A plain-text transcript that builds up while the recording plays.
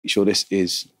You sure this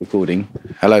is recording?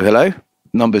 Hello, hello.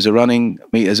 Numbers are running,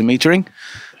 meters are metering.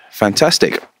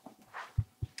 Fantastic.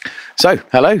 So,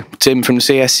 hello, Tim from the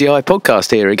CSCI podcast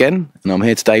here again, and I'm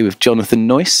here today with Jonathan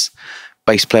Noyce,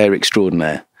 bass player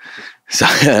extraordinaire. So,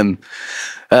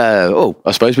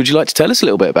 I suppose, would you like to tell us a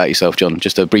little bit about yourself, John?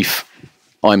 Just a brief,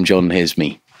 I'm John, here's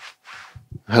me.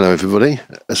 Hello, everybody.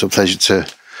 It's a pleasure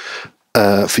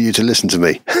for you to listen to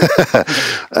me.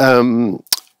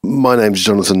 My name's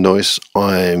Jonathan Noyce.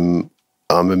 I'm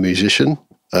a musician.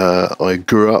 I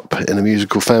grew up in a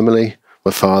musical family.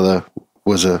 My father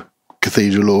was a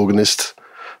cathedral organist,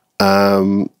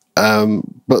 but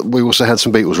we also had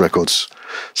some Beatles records,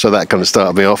 so that kind of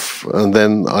started me off. And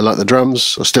then I like the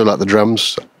drums. I still like the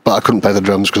drums, but I couldn't play the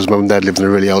drums because Mum and Dad lived in a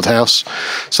really old house.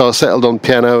 So I settled on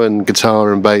piano and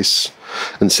guitar and bass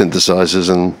and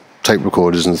synthesizers and tape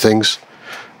recorders and things.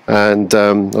 And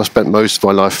I spent most of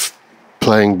my life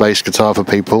playing bass guitar for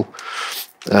people,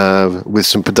 with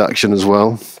some production as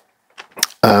well.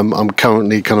 I'm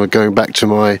currently kind of going back to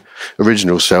my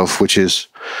original self, which is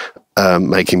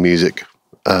making music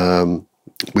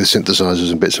with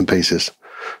synthesizers and bits and pieces.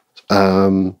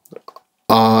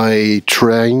 I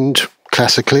trained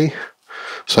classically,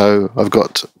 so I've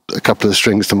got a couple of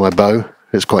strings to my bow.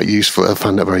 It's quite useful. I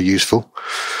find that very useful.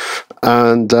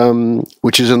 And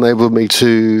which has enabled me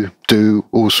to do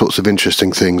all sorts of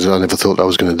interesting things that I never thought I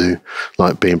was going to do,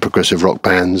 like being progressive rock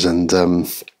bands and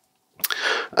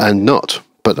not.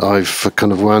 But I've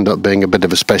kind of wound up being a bit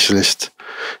of a specialist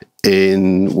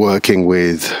in working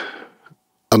with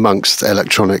amongst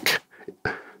electronic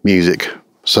music.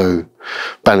 So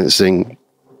balancing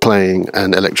playing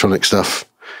and electronic stuff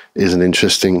is an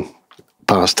interesting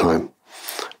pastime,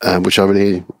 which I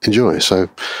really enjoy. So,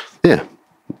 yeah.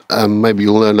 Maybe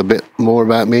you'll learn a bit more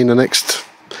about me in the next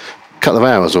couple of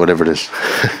hours or whatever it is.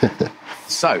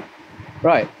 So,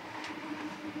 right.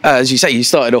 As you say, you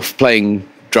started off playing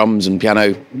drums and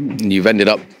piano, and you've ended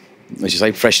up, as you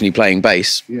say, professionally playing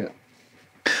bass. Yeah.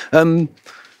 How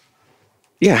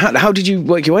did you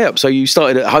work your way up? So you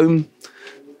started at home,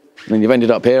 and then you've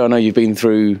ended up here. I know you've been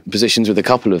through positions with a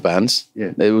couple of bands.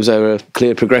 Yeah. Was there a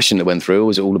clear progression that went through, or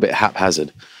was it all a bit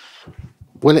haphazard?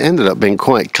 Well, it ended up being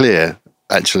quite clear,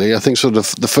 actually. I think sort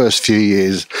of the first few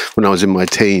years when I was in my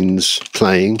teens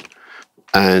playing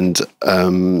and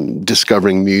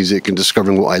discovering music and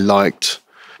discovering what I liked,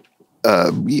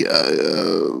 that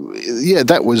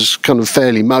was kind of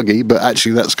fairly muggy, but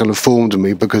actually that's kind of formed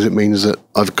me because it means that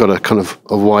I've got a kind of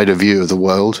a wider view of the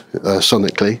world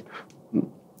sonically.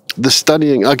 The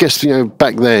studying, I guess,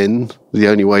 back then, the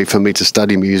only way for me to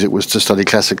study music was to study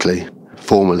classically,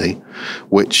 formally,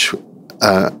 which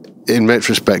in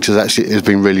retrospect has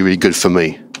been really, really good for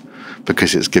me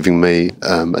because it's giving me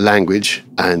a language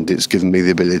and it's given me the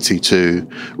ability to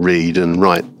read and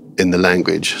write in the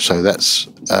language. So that's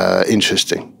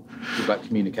interesting. What about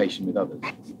communication with others?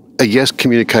 Yes,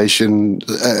 communication.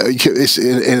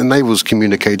 It enables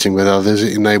communicating with others.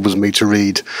 It enables me to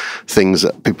read things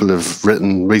that people have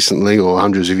written recently or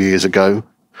hundreds of years ago.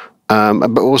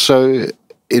 But also,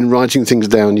 in writing things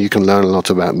down, you can learn a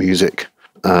lot about music.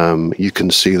 You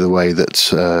can see the way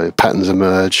that patterns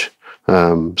emerge.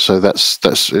 So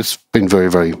it's been very,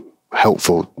 very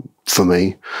helpful for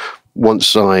me.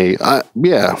 Once I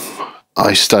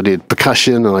studied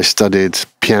percussion, I studied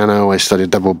piano, I studied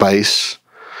double bass.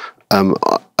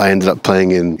 I ended up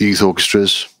playing in youth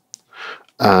orchestras,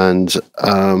 and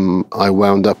I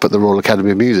wound up at the Royal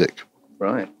Academy of Music.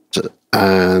 Right.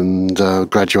 And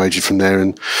graduated from there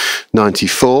in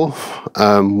 '94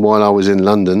 while I was in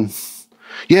London.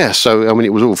 Yeah, so, I mean,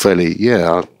 it was all fairly,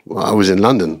 I was in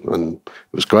London and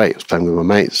it was great. I was playing with my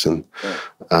mates and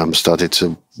started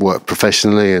to work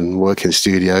professionally and work in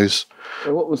studios.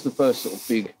 So what was the first sort of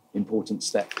big, important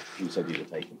step you said you were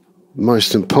taking?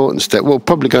 Most important step? Well,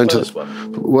 probably going to...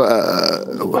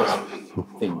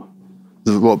 Thing.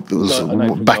 What was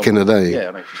back in the day? Yeah,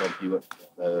 I know, for example, you were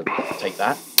Take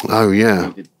That. Oh, yeah.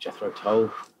 You did Jethro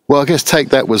Tull. Well, I guess Take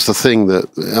That was the thing that,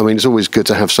 I mean, it's always good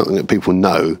to have something that people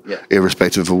know,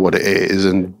 irrespective of what it is.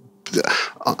 And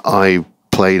I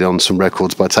played on some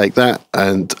records by Take That,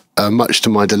 and much to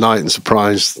my delight and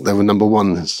surprise, they were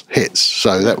 _1 hits.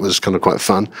 So that was kind of quite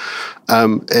fun.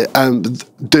 And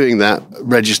doing that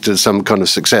registered some kind of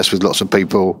success with lots of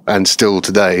people, and still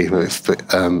today, if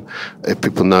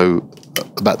people know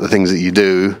about the things that you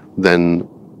do, then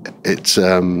it's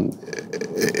a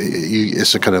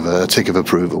kind of a tick of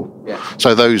approval. Yeah.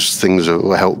 So those things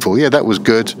were helpful. Yeah, that was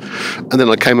good. And then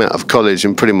I came out of college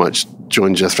and pretty much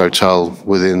joined Jethro Tull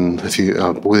within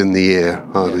the year.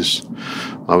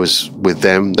 I was with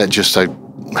them. That just so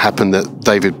happened that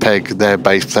David Pegg, their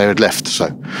bass player, had left,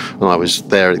 and I was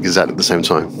there at exactly the same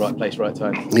time. Right place, right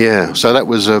time. Yeah, so that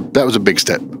was a big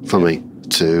step for me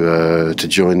to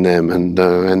join them, and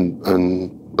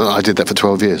I did that for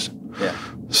 12 years. Yeah.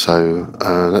 So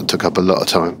that took up a lot of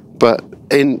time, but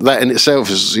that in itself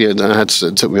is, it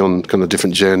took me on kind of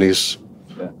different journeys.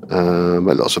 Yeah.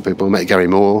 Met lots of people. Met Gary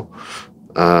Moore.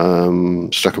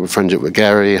 Struck up a friendship with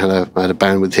Gary. Had a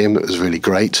band with him that was really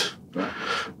great.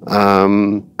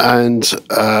 And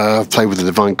played with the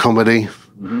Divine Comedy,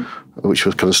 which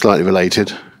was kind of slightly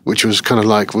related, which was kind of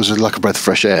like a breath of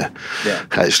fresh air. Yeah.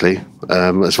 Actually,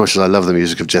 as much as I love the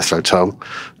music of Jethro Tull,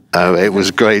 it was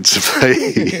great to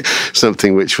play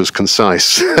something which was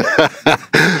concise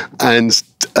and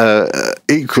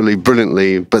equally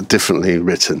brilliantly but differently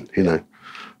written. That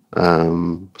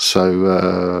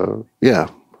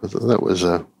was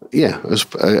it was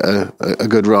a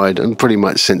good ride, and pretty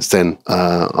much since then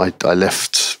I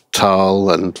left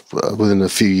Tull, and within a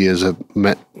few years I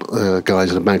met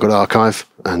guys in a band called Archive,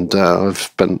 and I've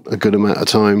spent a good amount of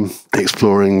time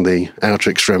exploring the outer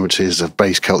extremities of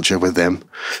bass culture with them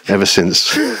ever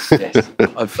since. Yes.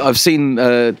 I've seen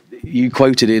you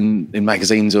quoted in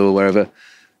magazines or wherever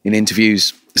in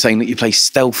interviews saying that you play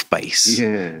stealth bass.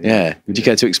 Yeah. Would you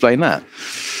care to explain that?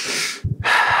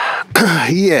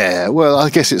 Yeah, well, I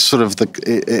guess it's sort of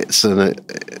it's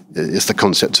the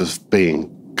concept of being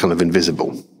kind of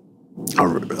invisible.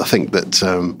 I think that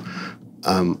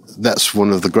that's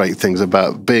one of the great things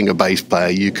about being a bass player.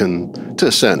 You can, to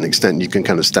a certain extent, you can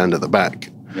kind of stand at the back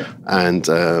and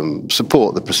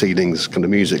support the proceedings kind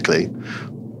of musically,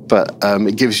 but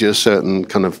it gives you a certain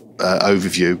kind of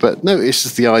overview. But no, it's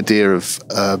just the idea of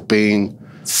being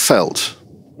felt.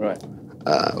 Right.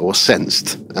 Or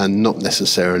sensed, and not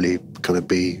necessarily kind of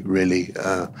be really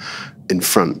in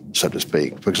front, so to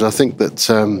speak. Because I think that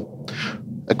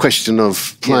a question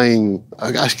of playing,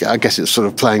 I guess it's sort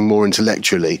of playing more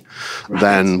intellectually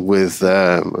than with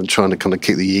trying to kind of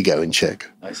keep the ego in check.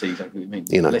 I see exactly what you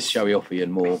mean. Less showy-offy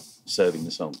and more serving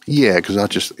the song. Yeah, because I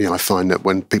find that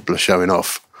when people are showing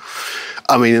off,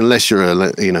 I mean, unless you're a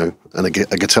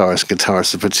guitarist,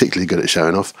 guitarists are particularly good at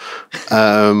showing off,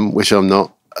 which I'm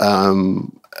not.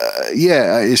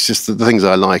 It's just the things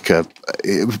I like,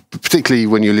 particularly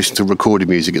when you listen to recorded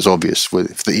music, it's obvious.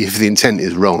 If the intent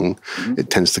is wrong, it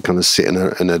tends to kind of sit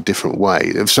in a different way.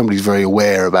 If somebody's very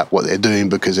aware about what they're doing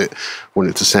because it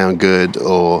wanted to sound good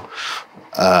or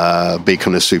be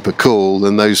kind of super cool,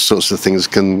 then those sorts of things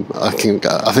I think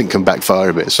can backfire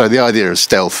a bit. So the idea of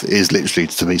stealth is literally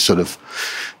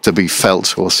to be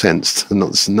felt or sensed, and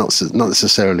not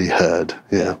necessarily heard.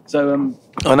 Yeah. So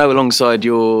I know alongside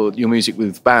your music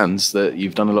with bands that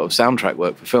you've done a lot of soundtrack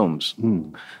work for films.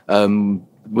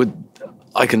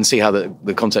 I can see how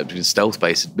the concept of stealth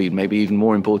bass would be maybe even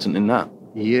more important in that.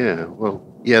 Yeah. Well,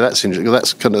 yeah, that's interesting.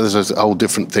 That's kind of, there's a whole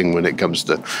different thing when it comes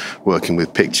to working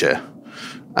with picture.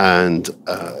 And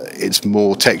it's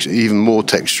even more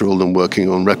textural than working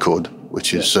on record,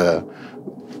 which is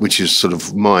sort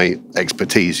of my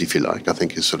expertise, if you like. I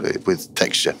think is sort of with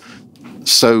texture.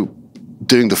 So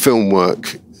doing the film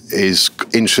work is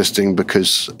interesting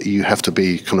because you have to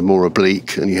be kind of more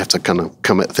oblique, and you have to kind of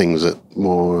come at things at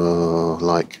more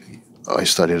like I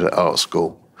studied at art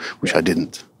school, which I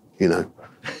didn't,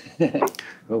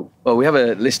 Cool. Well, we have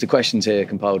a list of questions here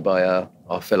compiled by our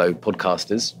fellow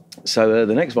podcasters. So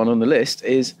the next one on the list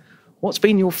is, what's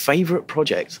been your favourite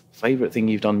project, favourite thing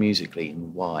you've done musically,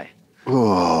 and why?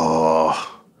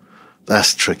 Oh,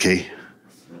 that's tricky.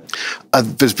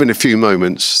 There's been a few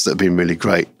moments that have been really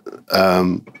great.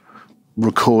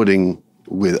 Recording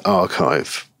with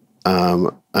Archive,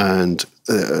 and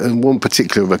one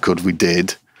particular record we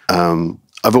did,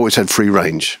 I've always had free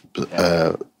range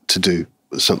to do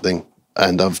something,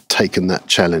 and I've taken that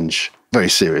challenge very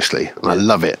seriously, and I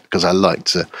love it because I like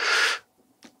to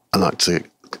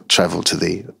travel to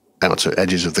the outer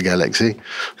edges of the galaxy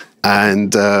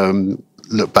and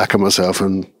look back at myself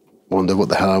and wonder what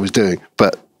the hell I was doing.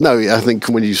 But no, I think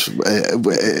when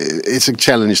it's a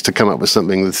challenge to come up with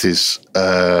something that is,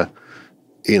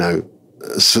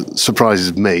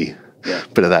 surprises me. Yeah.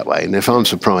 Put it that way. And if I'm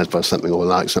surprised by something or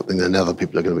like something, then other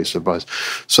people are going to be surprised.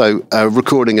 So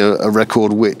recording a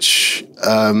record which,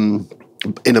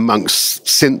 in amongst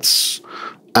synths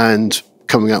and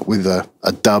coming up with a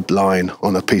dub line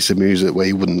on a piece of music where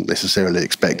you wouldn't necessarily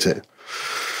expect it.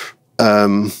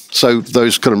 So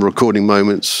those kind of recording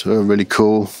moments are really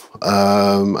cool.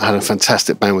 I had a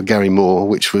fantastic band with Gary Moore,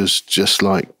 which was just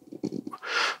like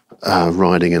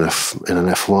riding in an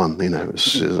F1. It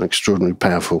was an extraordinarily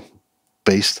powerful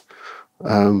beast.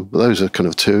 Those are kind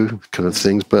of two kind of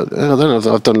things. But I don't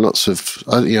know. I've done lots of.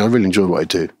 I really enjoy what I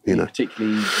do.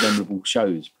 Particularly memorable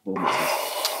shows, performances.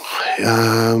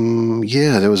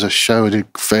 Yeah, there was a show I did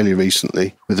fairly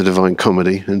recently with the Divine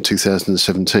Comedy in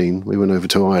 2017. We went over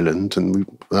to Ireland, and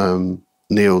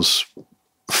Neil's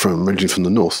originally from the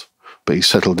north, but he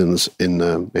settled in the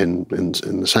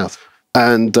south,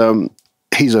 and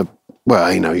he's a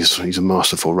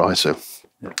masterful writer.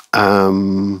 Yeah.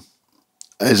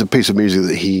 There's a piece of music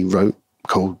that he wrote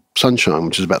called Sunshine,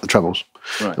 which is about the Troubles,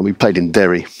 right. And we played in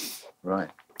Derry, right,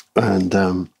 and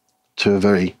to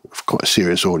quite a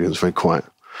serious audience, very quiet,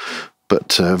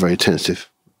 but very attentive.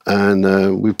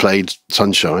 And we played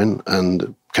Sunshine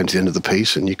and came to the end of the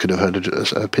piece, and you could have heard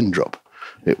a pin drop.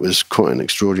 It was quite an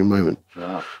extraordinary moment.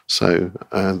 Wow. So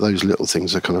those little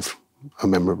things are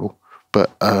memorable.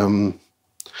 But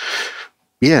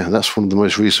yeah, that's one of the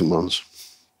most recent ones.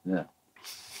 Yeah.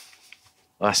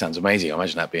 Well, that sounds amazing. I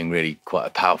imagine that being really quite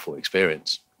a powerful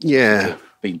experience. Yeah.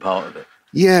 Being part of it.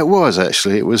 Yeah, it was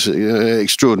actually. It was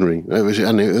extraordinary. It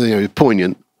was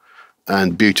poignant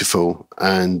and beautiful.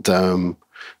 And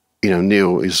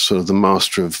Neil is sort of the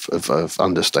master of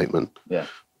understatement. Yeah.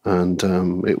 And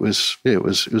it was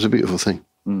a beautiful thing.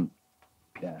 Mm.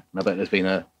 Yeah, and I bet there's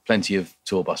been plenty of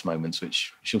tour bus moments,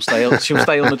 which she'll stay on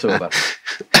the tour bus.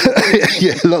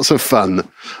 Yeah, lots of fun.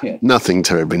 Yeah. Nothing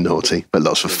terribly naughty, but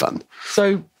lots of fun.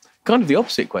 So, kind of the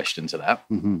opposite question to that.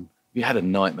 Mm-hmm. You had a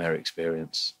nightmare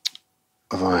experience.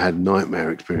 Have I had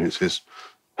nightmare experiences?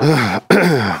 Yeah,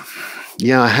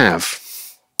 I have.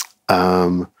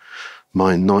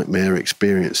 My nightmare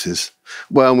experiences.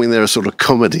 Well, I mean, there are sort of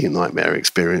comedy nightmare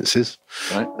experiences.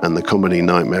 Right. And the comedy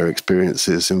nightmare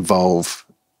experiences involve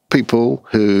people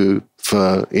who,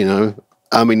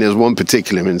 there's one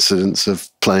particular incident of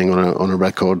playing on a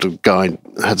record. A guy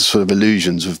had sort of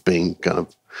illusions of being kind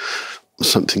of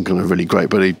something kind of really great,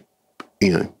 but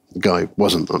the guy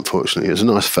wasn't, unfortunately. He was a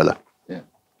nice fella. Yeah.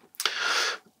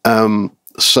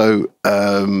 So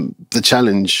the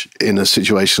challenge in a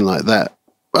situation like that,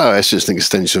 well, it's just an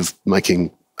extension of making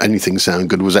anything sound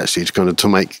good, was actually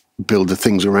to build the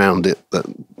things around it that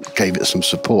gave it some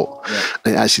support. Yeah.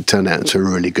 And it actually turned out into a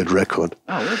really good record.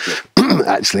 Oh,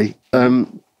 actually.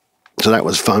 So that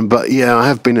was fun. But yeah, I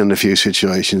have been in a few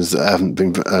situations that haven't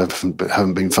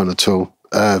been fun at all.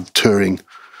 Touring.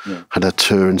 Yeah. Had a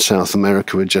tour in South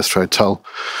America with Jethro Tull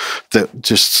that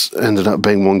just ended up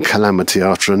being one calamity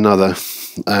after another,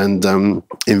 and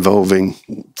involving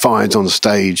fights on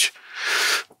stage,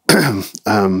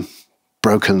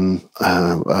 broken,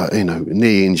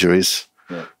 knee injuries,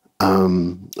 yeah.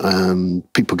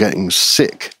 People getting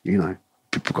sick.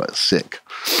 People got sick.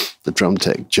 The drum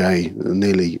tech Jay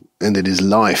nearly ended his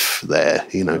life there.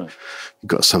 Right. He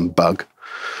got some bug.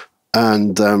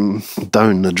 And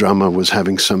Doan, the drummer, was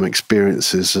having some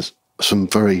experiences, some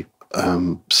very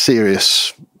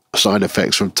serious side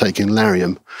effects from taking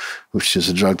Lariam, which is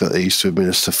a drug that they used to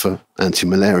administer for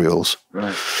anti-malarials.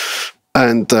 Right.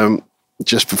 And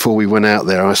just before we went out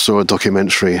there, I saw a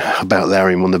documentary about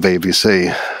Lariam on the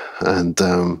BBC, and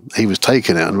he was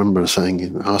taking it. I remember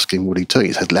asking what he took.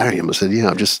 He said Lariam. I said, yeah,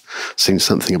 I've just seen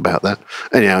something about that.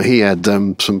 Anyhow, he had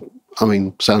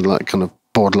sounded like kind of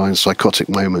borderline psychotic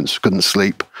moments, couldn't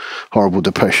sleep, horrible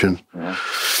depression. Yeah.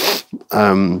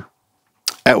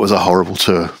 It was a horrible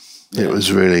tour. Yeah. It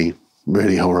was really,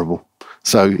 really horrible.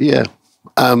 So, yeah,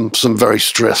 some very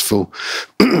stressful,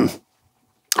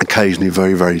 occasionally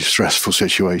very, very stressful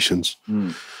situations,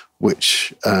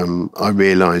 which I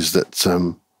realised that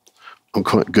I'm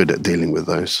quite good at dealing with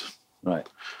those. Right.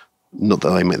 Not that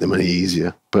they make them any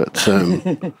easier, but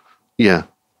yeah.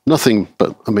 Nothing,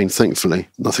 but thankfully,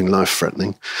 nothing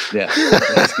life-threatening. Yeah,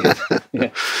 that's good.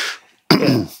 Yeah.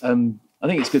 Yeah. I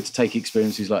think it's good to take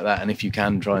experiences like that, and if you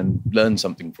can, try and learn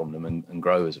something from them and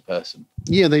grow as a person.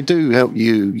 Yeah, they do help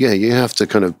you. Yeah, you have to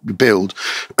kind of build.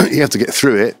 You have to get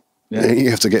through it. Yeah.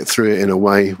 You have to get through it in a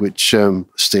way which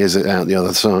steers it out the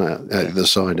other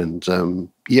side. And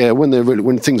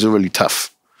when things are really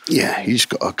tough, yeah, you just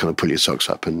got to kind of pull your socks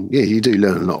up, and yeah, you do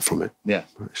learn a lot from it. Yeah,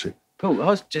 actually. Cool. I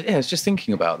was just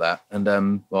thinking about that, and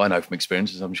I know from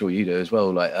experience, as I'm sure you do as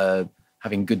well, like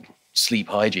having good sleep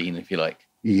hygiene, if you like.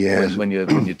 Yeah. When you're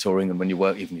touring and when you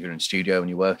work, even if you're in studio and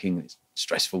you're working, it's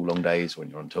stressful, long days when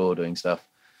you're on tour doing stuff.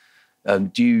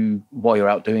 Do you, while you're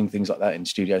out doing things like that in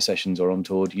studio sessions or on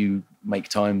tour, do you make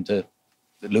time to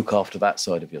look after that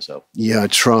side of yourself? Yeah, I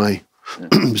try. Yeah.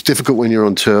 It's difficult when you're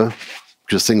on tour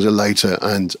because things are later,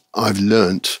 and I've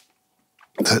learnt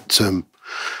that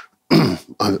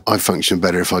I function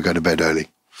better if I go to bed early.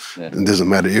 Yeah. It doesn't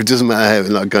matter. It doesn't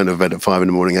matter going to bed at 5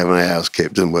 a.m, having a house kip.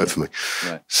 It doesn't work for me.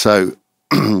 Right. So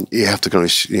you have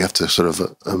to sort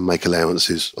of make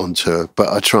allowances on tour. But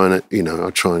I try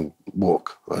and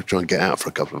walk. I try and get out for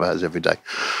a couple of hours every day,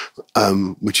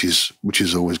 which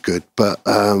is always good. But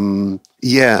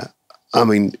yeah, I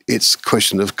mean, it's a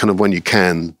question of kind of when you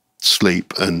can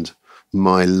sleep, and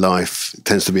my life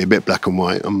tends to be a bit black and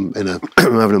white. I'm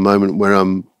having a moment where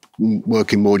I'm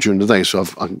working more during the day, so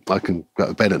I can go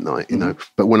to bed at night, you know.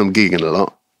 But when I'm gigging a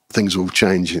lot, things will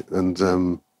change,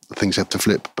 and things have to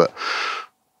flip. But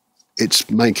it's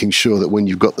making sure that when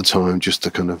you've got the time, just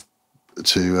to kind of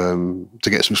to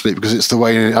get some sleep, because it's the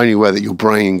only way that your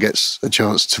brain gets a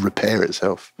chance to repair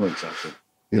itself. Well, exactly.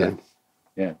 Yeah.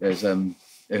 Yeah. There's a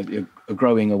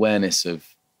growing awareness of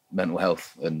mental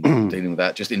health and dealing with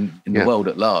that just in the world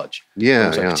at large. Yeah,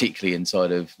 also particularly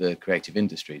inside of the creative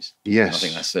industries. Yes.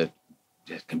 I think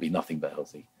it can be nothing but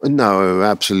healthy. No,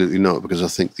 absolutely not, because I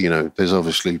think, you know, there's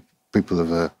obviously people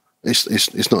have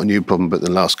it's not a new problem, but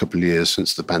the last couple of years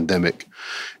since the pandemic,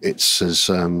 has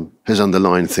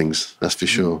underlined things, that's for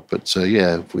sure. But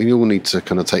yeah, we all need to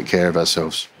kind of take care of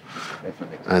ourselves.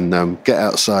 Definitely. And get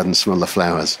outside and smell the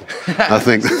flowers. I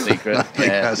think that's the secret.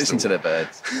 Yeah, listen to the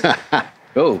birds.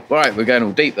 Cool. All right, we're going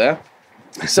all deep there.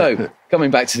 So,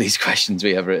 coming back to these questions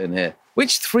we have written here,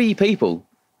 which 3 people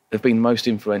have been most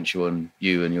influential on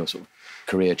you and your sort of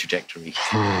career trajectory?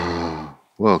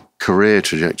 Well, career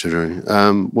trajectory.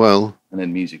 Well, and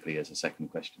then musically as a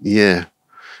second question. Yeah,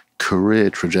 career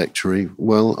trajectory.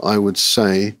 Well, I would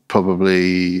say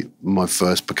probably my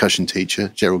first percussion teacher,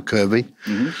 Gerald Kirby,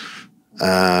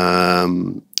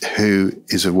 who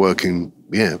is a working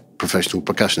professional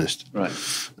percussionist, right,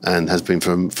 and has been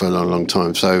for a long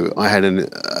time. So I had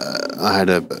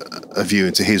a view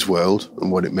into his world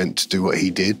and what it meant to do what he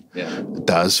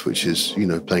does, which is, you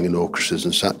know, playing in orchestras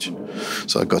and such.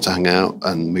 So I got to hang out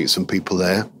and meet some people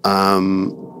there,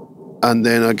 and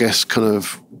then I guess kind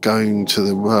of going to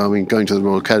the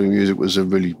Royal Academy of Music was a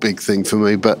really big thing for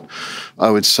me. But I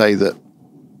would say that,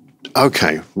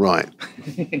 okay, right,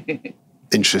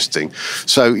 interesting.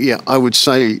 So yeah, I would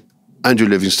say Andrew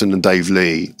Livingston and Dave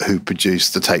Lee, who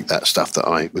produced the Take That stuff that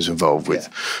I was involved with.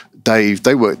 Dave,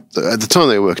 they worked at the time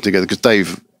they were working together, because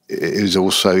Dave he's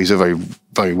a very,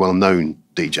 very well-known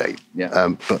DJ.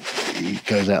 But he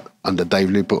goes out under Dave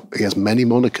Lee, but he has many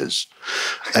monikers,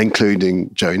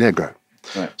 including Joey Negro.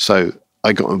 Right. So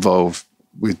I got involved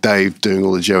with Dave doing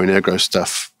all the Joey Negro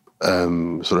stuff,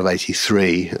 sort of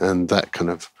 83, and that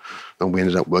kind of, and we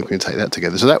ended up working to Take That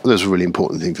together. So that was a really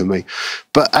important thing for me.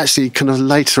 But actually, kind of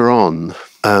later on,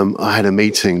 I had a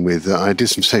meeting I did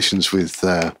some sessions with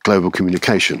Global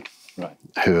Communication, right,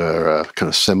 who are a kind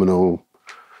of seminal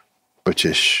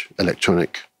British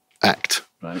electronic act,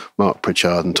 right, Mark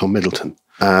Pritchard and Tom Middleton,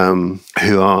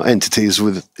 who are entities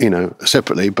with, you know,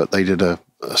 separately, but they did a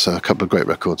couple of great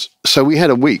records. So we had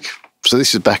a week. So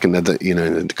this is back in the, you know,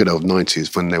 in the good old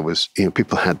 90s, when there was, you know,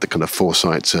 people had the kind of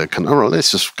foresight to kind of, all right, let's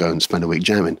just go and spend a week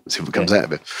jamming and see what comes out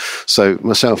of it. So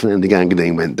myself and Andy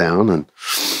Gangadine went down, and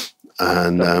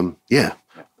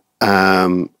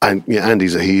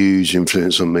Andy's a huge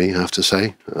influence on me, I have to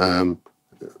say.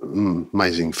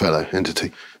 Amazing fellow,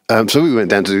 entity. So we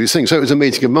went down to do this thing. So it was a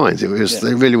meeting of minds. It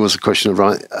really was a question of,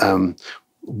 right,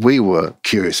 we were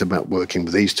curious about working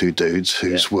with these 2 dudes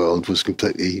whose world was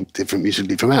completely different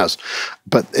musically from ours,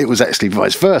 but it was actually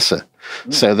vice versa.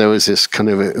 Right. So there was this kind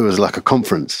of, it was like a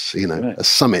conference, you know, a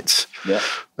summit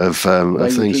of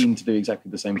things. They were keen to do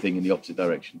exactly the same thing in the opposite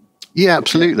direction. Yeah,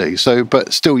 absolutely. So,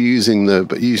 but still using the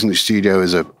studio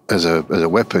as a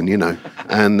weapon, you know.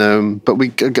 And but we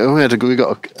got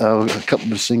a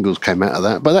couple of singles came out of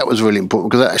that. But that was really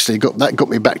important, because that actually got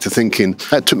me back to thinking.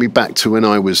 That took me back to when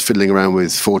I was fiddling around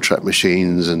with 4-track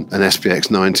machines and SPX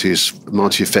 90s,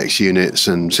 multi-effects units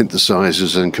and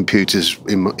synthesizers and computers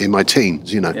in my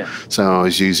teens, you know. Yeah. So I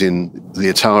was using the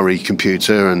Atari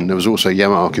computer, and there was also a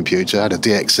Yamaha computer. I had a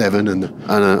DX7 and an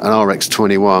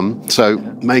RX21. So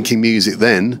making music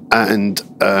then, and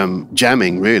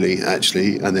jamming really,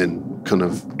 actually, and then kind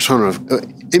of trying to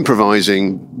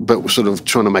improvising, but sort of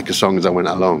trying to make a song as I went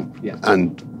along,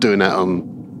 and doing that on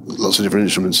lots of different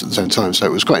instruments at the same time. So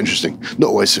it was quite interesting. Not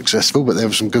always successful, but there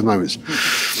were some good moments.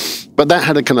 But that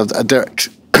had a kind of a direct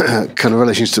kind of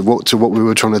relationship to what we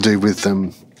were trying to do with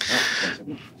global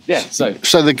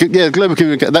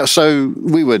communication. So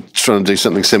we were trying to do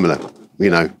something similar, you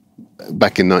know,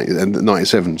 back in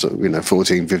 97, so, you know,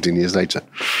 14, 15 years later.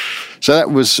 So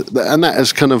that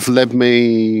has kind of led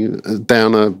me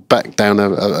down a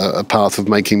path of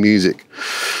making music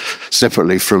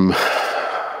separately from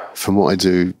what I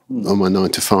do on my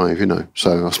 9 to 5, you know.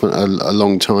 So I spent a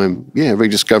long time,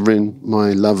 rediscovering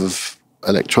my love of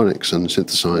electronics and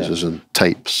synthesizers and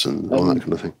tapes and all that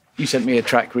kind of thing. You sent me a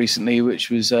track recently,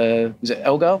 which was it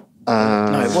Elgar?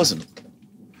 No, it wasn't.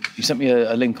 You sent me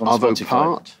a link on Spotify.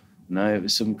 Part? No, it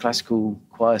was some classical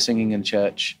choir singing in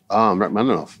church.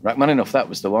 Rachmaninoff. Rachmaninoff, that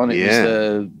was the one. It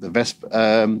was the Vesper.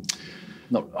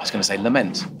 not. I was going to say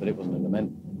lament, but it wasn't a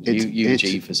lament.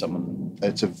 G for someone.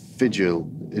 It's a vigil.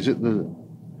 Is it the?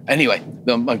 Anyway,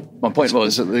 my point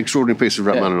was it's an extraordinary piece of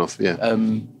Rachmaninoff. Yeah.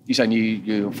 You saying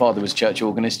your father was a church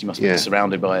organist. You must have been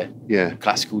surrounded by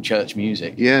classical church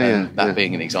music. That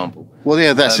being an example. Well,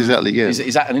 yeah, that's exactly. Yeah.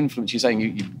 Is that an influence? You're saying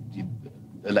you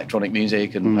electronic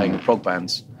music and playing with prog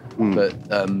bands, but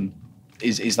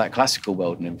is that classical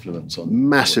world an influence on?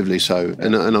 Massively so,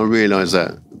 and I realise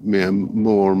that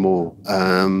more and more.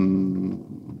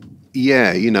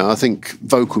 I think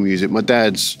vocal music. My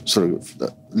dad's sort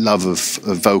of love of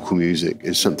vocal music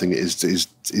is something that is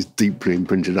deeply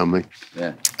imprinted on me.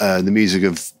 Yeah. The music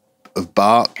of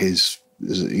Bach is,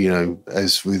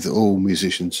 as with all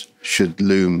musicians, should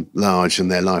loom large in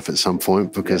their life at some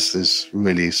point, because there's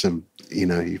really some,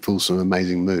 he pulls some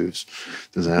amazing moves.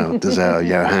 Does our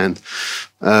Johann,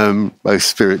 both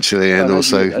spiritually and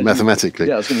also mathematically.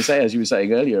 I was going to say, as you were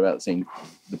saying earlier about seeing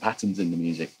the patterns in the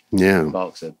music. Yeah.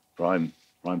 Bach's a prime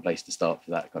place to start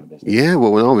for that kind of business. Yeah,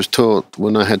 well, we were taught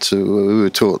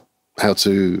how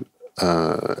to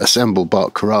assemble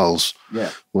Bach chorales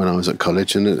when I was at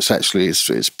college, and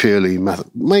it's purely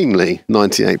mainly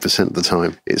 98% of the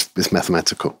time it's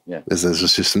mathematical. Yeah. There's a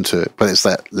system to it, but it's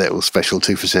that little special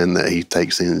 2% that he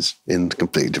takes in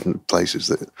completely different places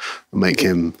that make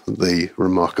him the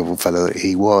remarkable fellow that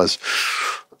he was.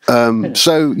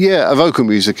 So vocal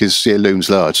music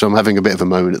looms large. So I'm having a bit of a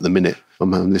moment at the minute.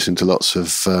 I'm listening to lots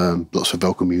of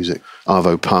vocal music.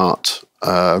 Arvo Part,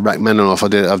 Rachmaninoff.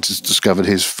 I've just discovered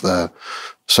his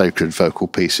sacred vocal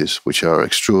pieces, which are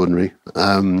extraordinary.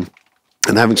 And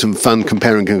having some fun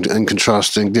comparing and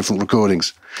contrasting different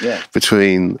recordings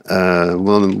between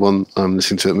one I'm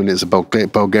listening to at the minute is a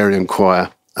Bulgarian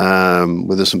choir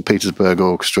with a St. Petersburg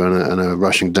orchestra and a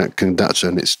Russian conductor,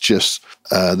 and it's just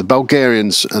the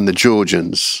Bulgarians and the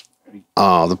Georgians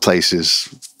are the places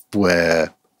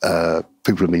where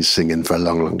people have been singing for a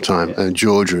long, long time, and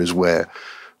Georgia is where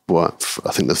I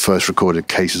think the first recorded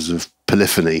cases of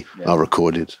polyphony are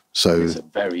recorded. So it's a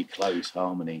very close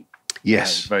harmony.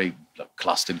 Yes, very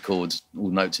clustered chords, all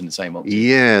notes in the same octave.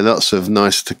 Yeah, lots of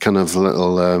nice kind of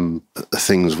little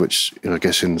things which I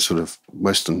guess in sort of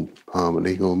Western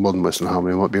harmony or modern Western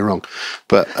harmony might be wrong,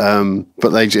 but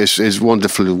they just is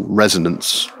wonderful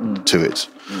resonance to it.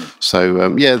 So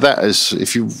that is,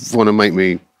 if you want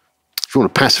to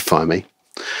pacify me,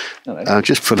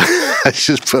 just put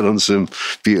on some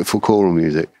beautiful choral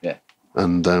music. Yeah,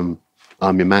 and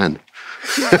I'm your man.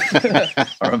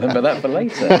 I remember that for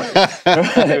later.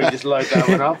 We just load that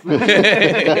one up.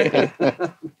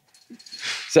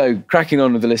 So, cracking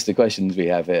on with the list of questions we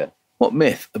have here, what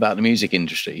myth about the music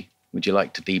industry would you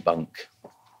like to debunk?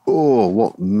 Oh,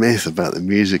 what myth about the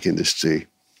music industry?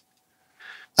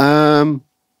 I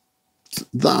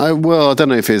don't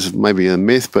know if it's maybe a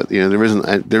myth, but there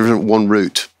isn't one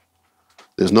route.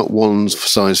 There's not one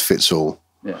size fits all.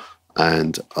 Yeah,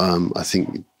 and I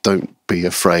think don't be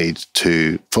afraid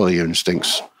to follow your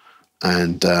instincts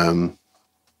and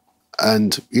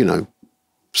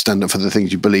stand up for the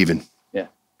things you believe in. Yeah,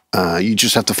 you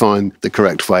just have to find the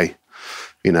correct way,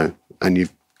 and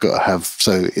you've got to have.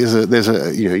 So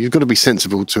you've got to be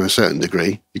sensible to a certain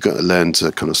degree. You've got to learn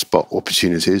to kind of spot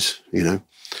opportunities,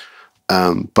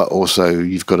 but also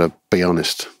you've got to be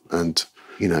honest and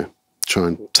try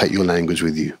and take your language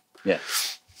with you. Yeah.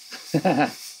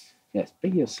 Yes, be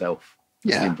yourself.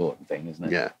 It's the important thing, isn't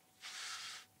it? Yeah.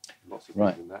 Lots of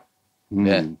people do that.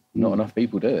 Yeah, not enough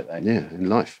people do it, though. Yeah, in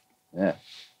life. Yeah.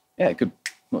 Yeah, good.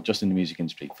 Not just in the music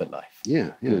industry, for life.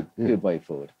 Yeah. Good way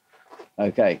forward.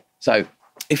 Okay, so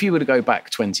if you were to go back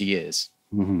 20 years,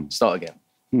 start again,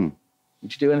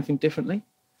 would you do anything differently?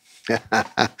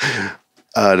 I'd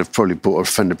have probably bought a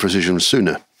Fender Precision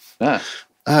sooner. Would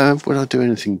I do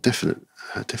anything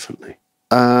differently?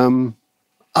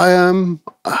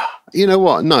 You know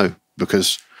what? No,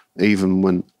 because even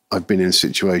when I've been in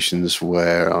situations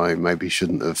where I maybe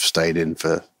shouldn't have stayed in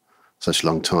for such a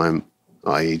long time,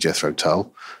 i.e. Jethro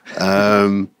Tull,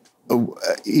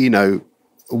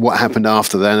 what happened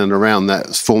after then and around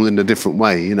that formed in a different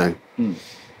way,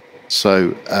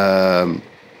 So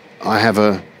I have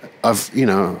an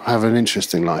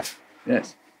interesting life.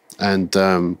 Yes. And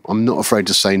I'm not afraid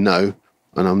to say no,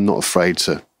 and I'm not afraid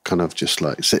to kind of just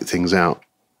like sit things out.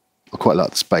 I quite like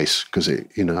the space because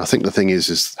I think the thing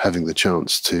is having the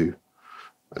chance to.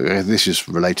 This is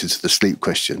related to the sleep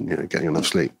question, getting enough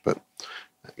sleep, but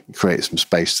create some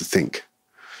space to think.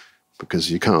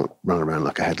 because you can't run around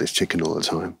like a headless chicken all the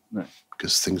time. No.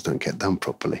 Because things don't get done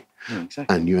properly. Yeah,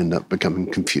 exactly. And you end up becoming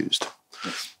confused.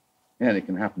 Yeah, and it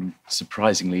can happen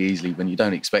surprisingly easily when you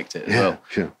don't expect it as well.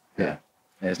 Sure. Yeah.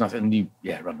 There's nothing, you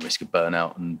run the risk of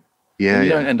burnout, and Yeah, you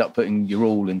don't end up putting your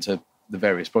all into the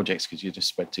various projects because you're just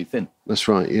spread too thin. That's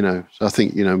right. So I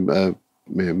think,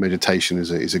 meditation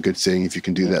is a good thing. If you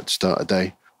can do that to start a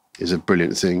day, is a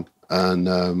brilliant thing. And,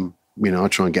 I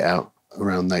try and get out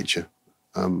around nature.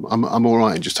 I'm all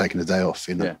right in just taking a day off,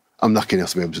 Yeah. I'm lucky enough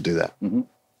to be able to do that. Mm-hmm.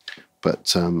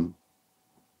 But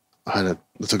I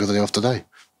took a day off today.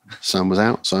 Sun was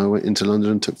out, so I went into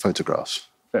London and took photographs.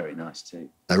 Very nice too.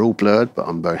 They're all blurred, but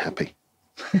I'm very happy.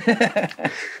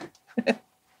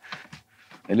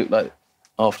 They look like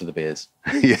after the beers.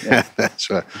 Yeah, that's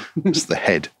right. It's the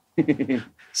head.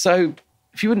 So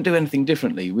if you wouldn't do anything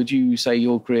differently, would you say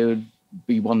your career would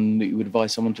be one that you would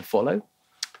advise someone to follow?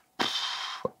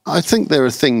 I think there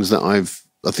are things that I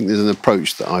think there's an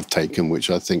approach that I've taken which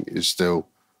I think is still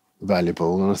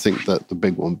valuable. And I think that the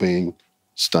big one being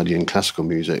studying classical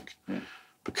music,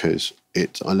 because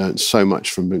I learned so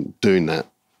much from doing that.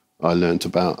 I learned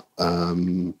about,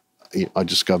 I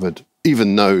discovered,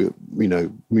 even though,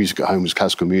 music at home was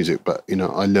classical music, but,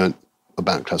 I learned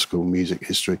about classical music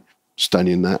history,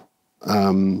 studying that.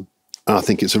 And I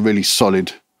think it's a really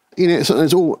solid,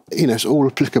 it's all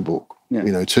applicable,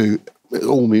 to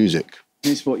all music.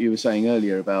 This is what you were saying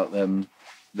earlier about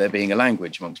there being a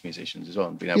language amongst musicians as well,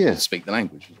 and being able to speak the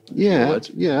language. Yeah,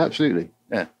 absolutely.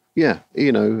 Yeah,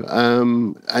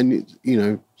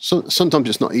 sometimes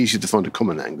it's not easy to find a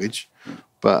common language,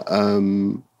 but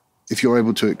if you're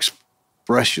able to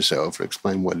express yourself or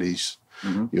explain what it is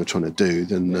you're trying to do,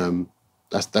 then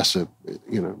that's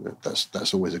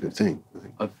always a good thing, I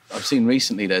think. I've seen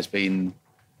recently there's been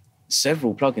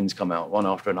several plugins come out, one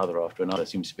after another.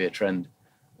 Seems to be a trend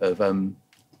of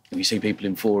you see people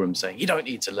in forums saying, you don't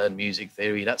need to learn music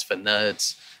theory, that's for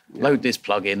nerds. Load this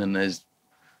plugin and there's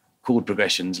chord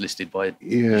progressions listed by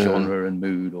genre and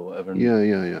mood or whatever.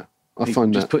 And I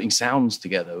find just that putting sounds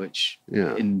together, which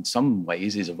in some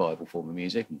ways is a viable form of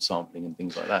music, and sampling and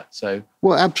things like that. So,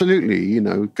 well, absolutely,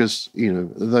 because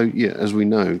as we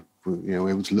know, we're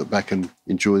able to look back and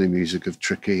enjoy the music of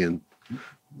Tricky and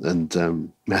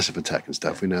Massive Attack and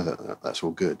stuff. We know that's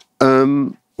all good.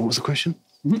 What was the question?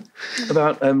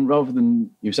 About rather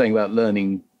than you were saying about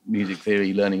learning music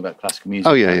theory, learning about classical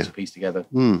music, to piece together.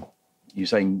 You're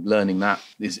saying learning that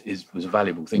was a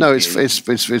valuable thing. No,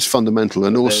 it's fundamental,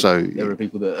 and also there are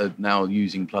people that are now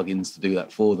using plugins to do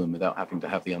that for them without having to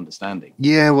have the understanding.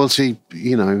 Yeah, well, see,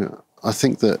 I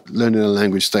think that learning a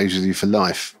language stays with you for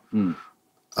life.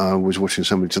 I was watching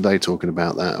somebody today talking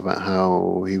about that, about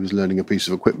how he was learning a piece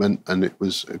of equipment and it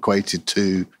was equated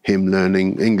to him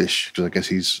learning English, because I guess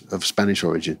he's of Spanish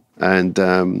origin. And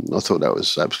I thought that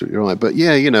was absolutely right. But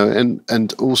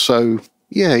and also,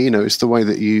 it's the way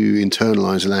that you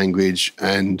internalize language,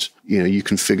 and, you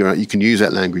can use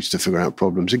that language to figure out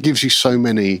problems. It gives you so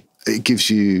much,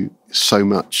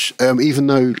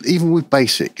 even with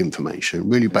basic information,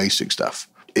 really basic stuff,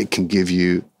 it can give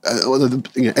you,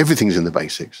 everything's in the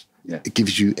basics. Yeah. It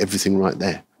gives you everything right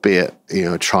there, be it,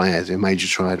 a triad, a major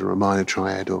triad or a minor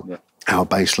triad, or how a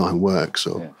bass line works,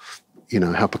 or,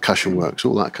 how percussion works,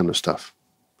 all that kind of stuff.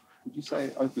 Would you say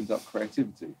it opens up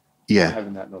creativity? Yeah.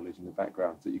 Having that knowledge in the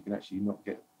background, that you can actually not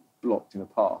get blocked in a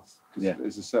path. Because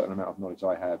there's a certain amount of knowledge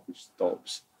I have which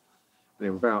stops.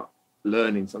 Without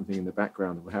learning something in the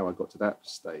background of how I got to that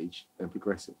stage and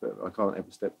progress it, but I can't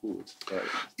ever step forward.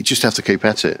 You just have to keep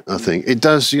at it, I think. It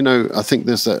does, I think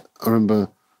there's that, I remember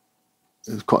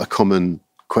there's quite a common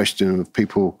question of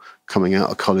people coming out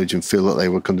of college and feel that they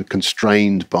were kind of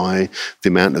constrained by the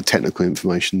amount of technical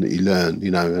information that you learn,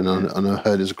 and I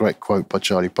heard there's a great quote by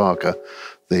Charlie Parker,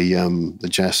 the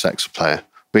jazz sax player,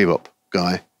 bebop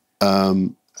guy,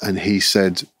 and he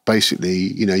said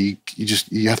basically,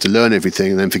 you have to learn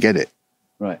everything and then forget it,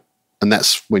 right? And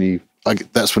that's when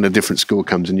a different school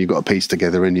comes and you've got to piece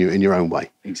together in your own way.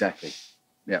 Exactly.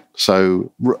 Yeah.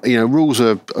 So rules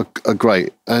are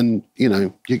great, and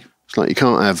it's like you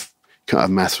can't have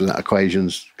maths without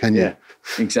equations, can you? Yeah,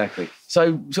 exactly.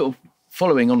 So sort of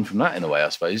following on from that, in a way, I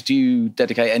suppose, do you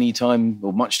dedicate any time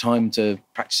or much time to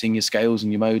practicing your scales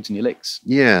and your modes and your licks?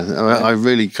 Yeah, I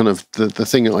really kind of, the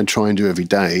thing that I try and do every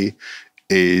day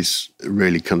is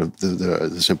really kind of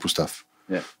the simple stuff.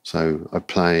 Yeah. So I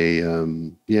play,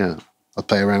 I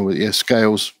play around with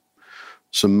scales,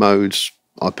 some modes,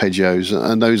 arpeggios,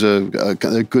 and those are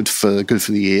they're good for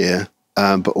the ear,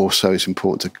 but also it's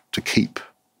important to keep,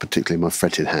 particularly my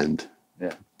fretted hand.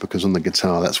 Yeah. Because on the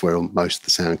guitar, that's where most of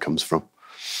the sound comes from.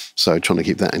 So trying to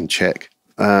keep that in check.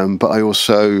 But I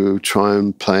also try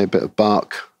and play a bit of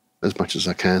Bach as much as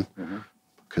I can,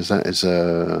 because that is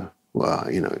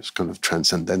it's kind of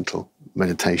transcendental,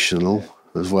 meditational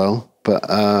as well. But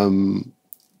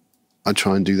I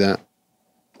try and do that.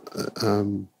 I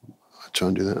try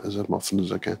and do that as often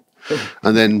as I can,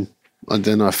 and then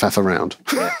I faff around,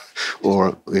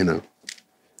 or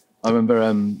I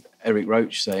remember Eric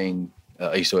Roach saying,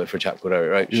 I used to work for a chap called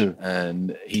Eric Roach,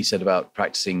 and he said about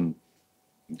practicing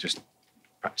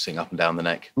up and down the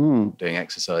neck, doing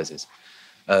exercises.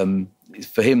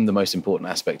 For him, the most important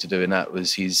aspect of doing that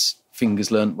was his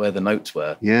fingers learnt where the notes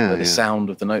were, where the sound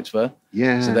of the notes were.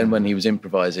 Yeah. So then when he was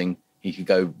improvising, he could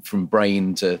go from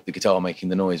brain to the guitar making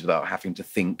the noise without having to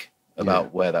think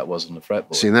about where that was on the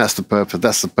fretboard. See, that's the purpose.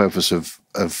 That's the purpose of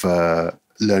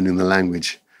learning the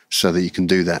language, so that you can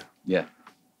do that. Yeah.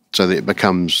 So that it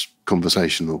becomes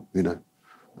conversational,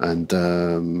 and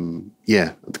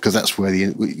because that's where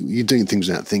you're doing things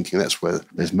without thinking. That's where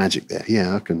there's magic there.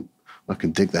 Yeah, I can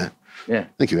dig that. Yeah.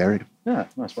 Thank you, Eric. Yeah,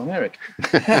 nice one, Eric.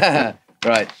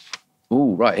 Right.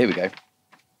 Oh, right. Here we go.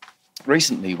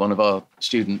 Recently, one of our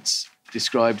students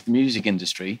described the music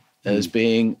industry as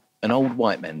being an old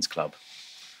white men's club.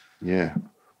 Yeah.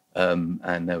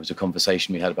 And there was a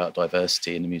conversation we had about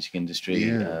diversity in the music industry,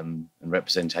 and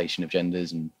representation of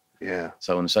genders and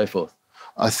so on and so forth.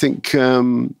 I think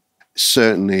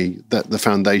certainly that the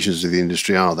foundations of the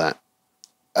industry are that,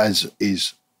 as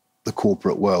is the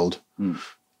corporate world.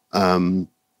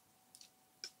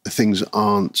 Things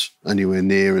aren't anywhere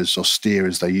near as austere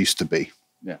as they used to be.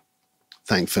 Yeah.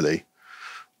 Thankfully.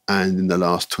 And in the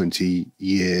last 20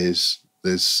 years,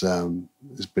 there's been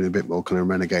a bit more kind of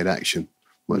renegade action,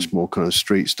 much more kind of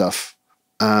street stuff.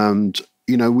 And,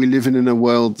 we live in a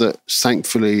world that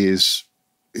thankfully is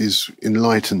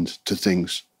enlightened to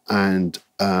things. And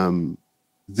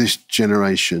this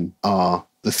generation are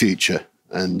the future.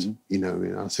 And,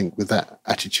 I think with that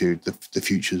attitude, the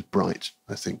future's bright,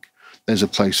 I think. There's a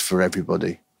place for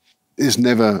everybody. There's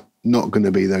never not going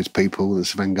to be those people, the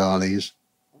Svengalis.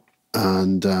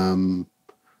 And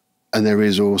there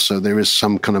is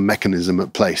some kind of mechanism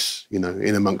at place,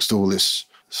 in amongst all this,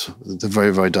 the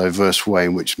very, very diverse way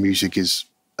in which music is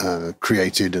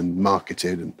created and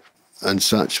marketed and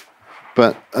such.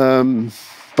 But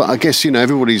I guess,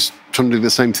 everybody's trying to do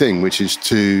the same thing, which is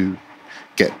to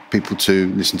get people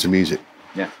to listen to music.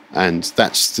 Yeah. And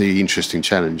that's the interesting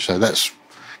challenge. So that's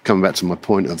coming back to my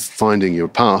point of finding your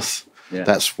path. Yeah.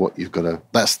 That's what you've got to,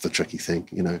 that's the tricky thing,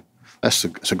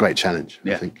 it's a great challenge,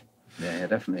 I think. Yeah,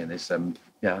 definitely. And there's,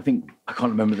 I think, I can't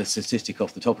remember the statistic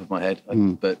off the top of my head,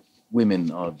 but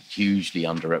women are hugely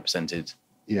underrepresented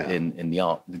in the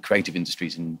art, the creative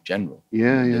industries in general.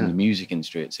 Yeah, In the music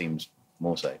industry, it seems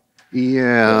more so.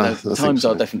 Yeah. The times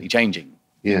are definitely changing.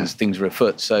 Things are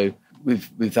afoot. So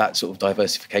with that sort of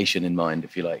diversification in mind,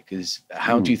 if you like, is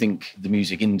how do you think the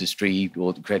music industry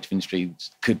or the creative industry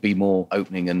could be more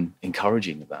opening and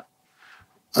encouraging of that?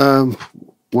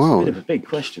 Well, it's a bit of a big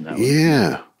question, that one.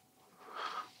 Yeah.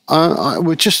 I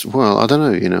don't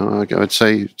know, I would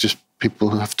say just people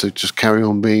have to just carry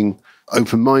on being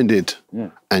open-minded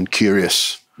and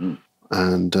curious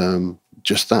and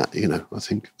just that, I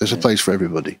think there's a place for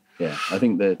everybody. Yeah, I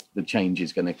think that the change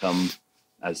is going to come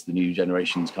as the new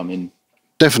generations come in.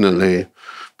 Definitely,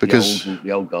 because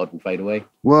the old guard will fade away.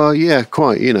 Well, yeah,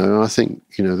 quite. I think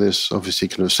there's obviously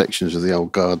kind of sections of the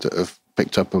old guard that have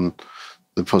picked up on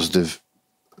the positive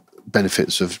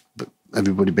benefits of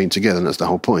everybody being together, and that's the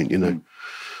whole point,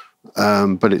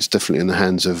 But it's definitely in the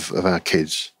hands of our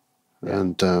kids,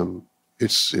 and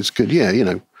it's good. Yeah,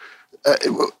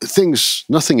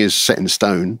 nothing is set in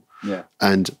stone. Yeah,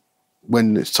 and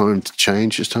when it's time to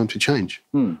change, it's time to change,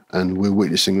 and we're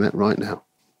witnessing that right now.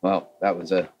 Well, that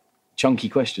was a chunky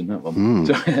question, that one.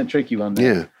 A tricky one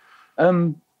there. Yeah.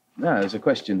 No, there's a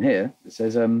question here that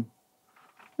says,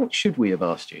 what should we have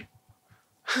asked you?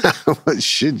 What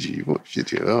should you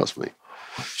have asked me?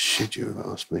 What should you have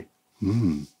asked me?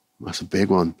 That's a big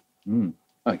one.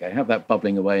 Okay, have that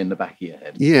bubbling away in the back of your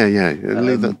head. Yeah.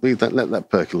 Leave that, let that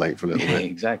percolate for a little bit.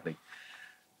 Exactly.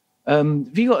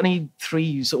 Have you got any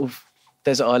 3 sort of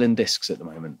desert island discs at the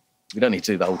moment? We don't need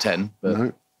to do the whole 10, but...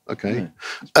 No. Okay.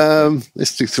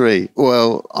 Let's do 3.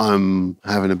 Well, I'm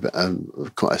having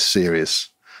quite a serious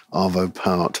Arvo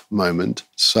Part moment.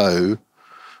 So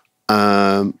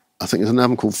I think there's an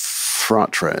album called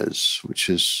Fratres, which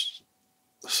is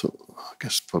I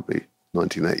guess probably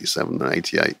 1987 or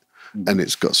 88. And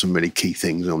it's got some really key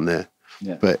things on there.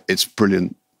 Yeah. But it's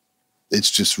brilliant.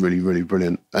 It's just really, really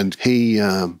brilliant. And he's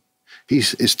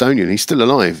Estonian. He's still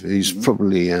alive. He's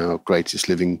probably our greatest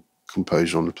living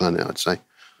composer on the planet, I'd say.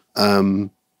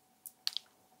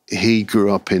 he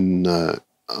grew up in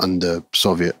under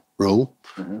Soviet rule,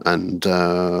 and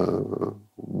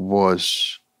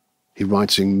was he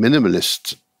writing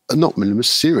minimalist, not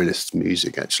minimalist, serialist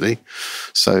music actually.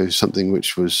 So something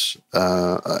which was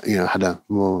had a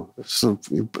more sort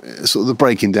of the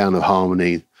breaking down of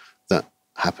harmony that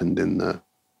happened in the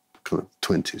kind of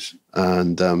 20s,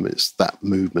 and it's that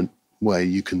movement where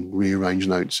you can rearrange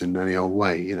notes in any old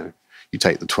way. You know, you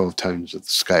take the 12 tones of the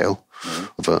scale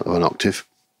of an octave.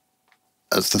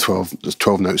 That's the 12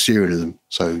 note serialism.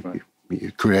 So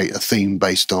you create a theme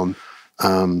based on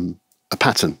a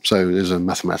pattern. So there's a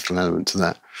mathematical element to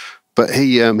that. But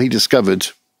he discovered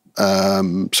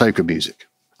sacred music,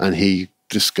 and he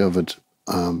discovered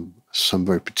some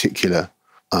very particular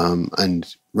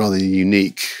and rather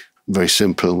unique, very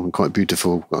simple and quite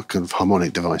beautiful kind of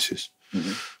harmonic devices,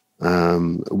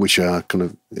 which are kind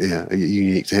of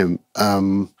unique to him.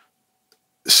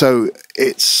 So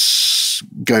it's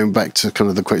going back to kind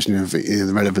of the question of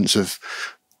the relevance of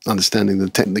understanding the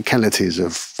technicalities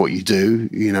of what you do.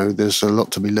 You know, there's a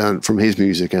lot to be learned from his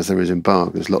music as there is in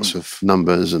Bach. There's lots of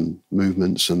numbers and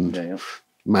movements and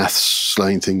maths,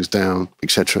 slowing things down,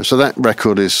 etc. So that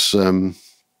record is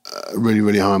really,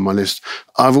 really high on my list.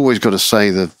 I've always got to say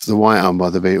that the White Album by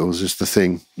the Beatles is the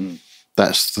thing.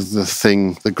 That's the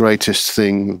thing, the greatest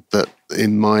thing that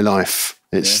in my life.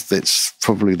 It's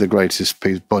probably the greatest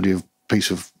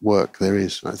piece of work there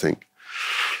is, I think.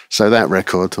 So that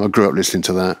record, I grew up listening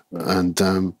to that, and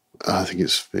I think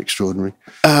it's extraordinary.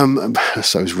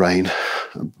 So is Rain,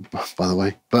 by the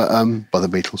way, but by the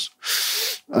Beatles.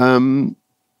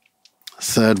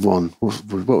 Third one, what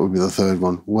would be the third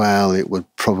one? Well, it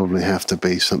would probably have to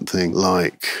be something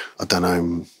like, I don't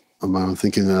know, I'm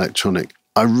thinking electronic.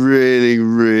 I really,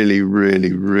 really,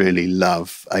 really, really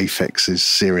love Aphéx's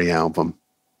Siri album.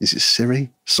 Is it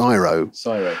Siri? Cyro.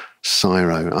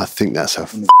 I think that's a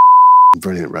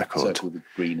brilliant record. Circle with the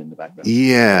green in the background.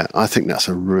 Yeah, I think that's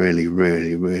a really,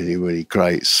 really, really, really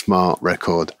great, smart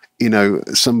record. You know,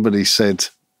 somebody said,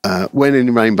 when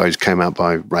In Rainbows came out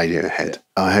by Radiohead,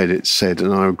 I heard it said,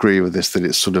 and I agree with this, that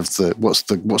it's sort of what's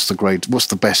the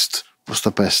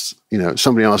best, you know,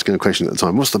 somebody asking a question at the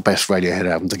time, what's the best Radiohead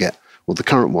album to get? Well, the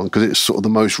current one, because it's sort of the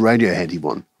most Radioheady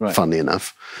one, funnily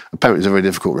enough. Apparently it's a very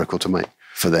difficult record to make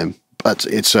for them, but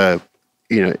it's a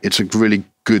really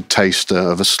good taster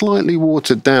of a slightly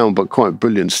watered down but quite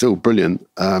brilliant, still brilliant,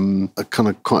 a kind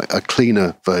of quite a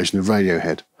cleaner version of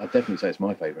Radiohead. I'd definitely say it's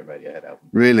my favourite Radiohead album.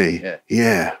 Really?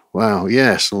 Yeah. Wow.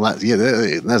 Yes. Well,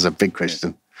 that's a big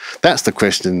question. That's the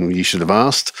question you should have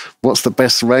asked. What's the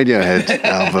best Radiohead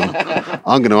album?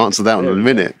 I'm going to answer that one in a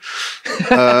minute.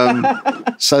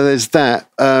 So there's that.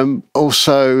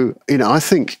 Also, you know, I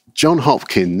think John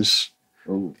Hopkins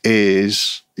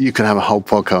is, you can have a whole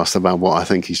podcast about what I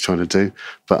think he's trying to do,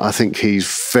 but I think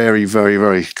he's very, very,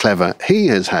 very clever. He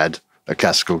has had a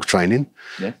classical training.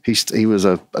 Yeah. He was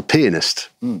a pianist,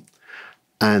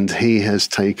 and he has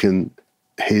taken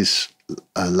his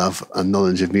love and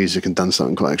knowledge of music and done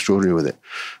something quite extraordinary with it.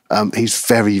 He's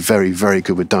very, very, very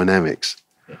good with dynamics.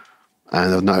 Yeah.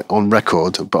 And on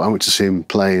record, but I went to see him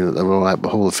playing at the Royal Albert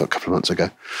Hall a couple of months ago,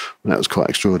 and that was quite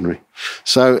extraordinary.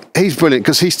 So he's brilliant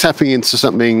because he's tapping into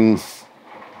something.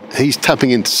 He's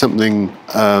tapping into something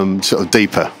sort of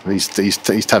deeper. He's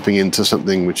tapping into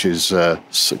something which is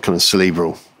kind of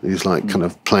cerebral. He's like kind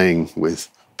of playing with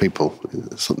people,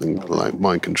 something like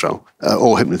mind control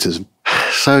or hypnotism.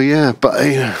 So yeah, but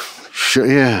you know, sure,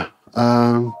 yeah.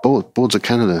 Boards of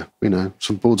Canada, you know,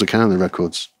 some Boards of Canada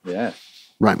records. Yeah.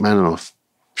 Rachmaninoff,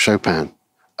 Chopin.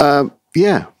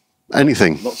 Yeah,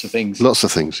 anything. Lots of things. Lots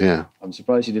of things, yeah. I'm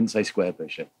surprised you didn't say Square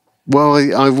Pusher. Well,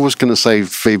 I was going to say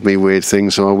Feed Me Weird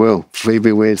Things, so I will. Feed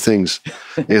Me Weird Things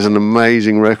is an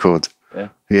amazing record. Yeah.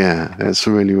 Yeah, it's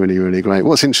really, really, really great.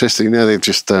 What's interesting now, they've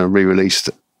just re-released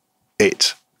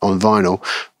it on vinyl.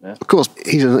 Yeah. Of course,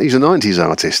 he's a 90s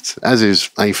artist, as is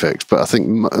Aphex, but I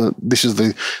think this is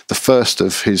the first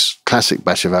of his classic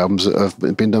batch of albums that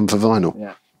have been done for vinyl.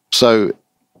 Yeah. So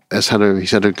he's had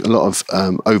a lot of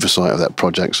oversight of that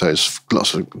project, so it's got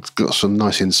some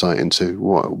nice insight into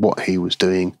what he was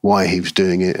doing, why he was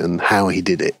doing it, and how he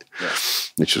did it,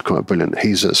 which is quite brilliant.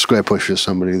 He's a Square Pusher,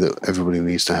 somebody that everybody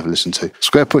needs to have a listen to.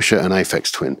 Square Pusher and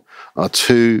Aphex Twin are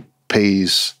two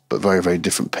peas, but very, very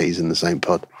different peas in the same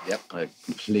pod. Yep, I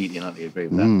completely and utterly agree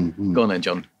with that. Go on then,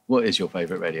 John. What is your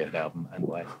favourite Radiohead album and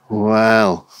why?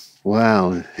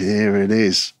 Well, here it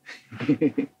is.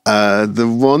 The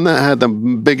one that had the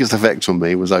biggest effect on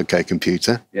me was OK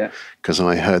Computer. Yeah. Because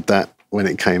I heard that when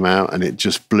it came out and it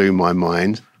just blew my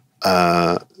mind.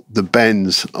 The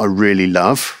Bends I really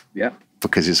love. Yeah.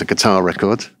 because it's a guitar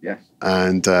record. Yeah.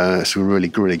 And it's a really,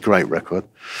 really great record.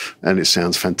 And it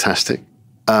sounds fantastic.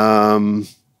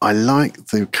 I like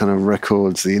the kind of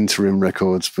records, the interim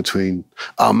records between,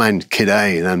 oh man, Kid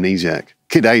A and Amnesiac.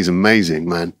 Kid A is amazing,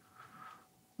 man.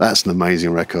 That's an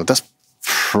amazing record. That's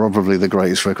probably the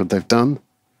greatest record they've done.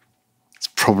 It's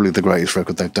probably the greatest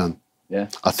record they've done. Yeah.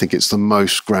 I think it's the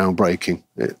most groundbreaking.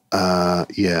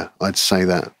 Yeah, I'd say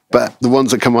that. But the ones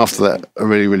that come after that are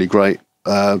really, really great.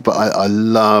 But I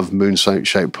love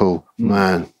Moon-Shaped Pool.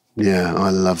 Man, yeah, I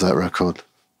love that record.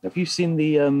 Have you seen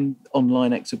the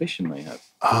online exhibition they have?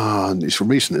 It's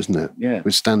recent, isn't it? Yeah.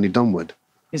 With Stanley Donwood.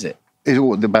 Is it? It's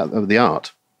all about the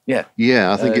art. Yeah.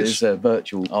 Yeah, I think it's a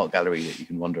virtual art gallery that you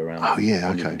can wander around on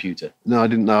your computer. No, I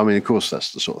didn't know. I mean, of course,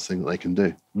 that's the sort of thing that they can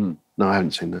do. No, I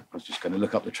haven't seen that. I was just going to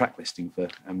look up the track listing for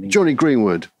Amnesia. Johnny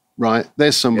Greenwood, right?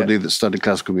 There's somebody that studied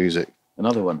classical music.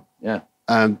 Another one, yeah.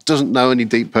 Doesn't know any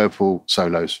Deep Purple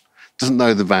solos. Doesn't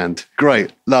know the band.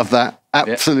 Great. Love that.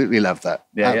 Absolutely love that.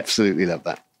 Absolutely love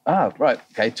that. Ah, right.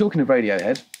 Okay. Talking of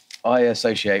Radiohead, I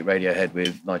associate Radiohead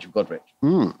with Nigel Godrich.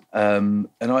 And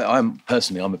I'm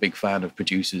personally, I'm a big fan of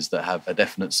producers that have a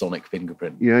definite sonic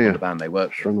fingerprint on the band they work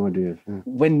with. Strong idea. Yeah.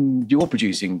 When you're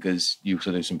producing, because you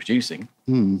also do some producing,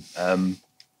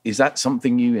 is that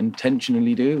something you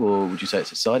intentionally do, or would you say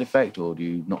it's a side effect, or do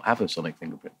you not have a sonic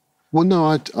fingerprint? Well, no,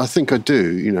 I think I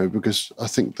do, because I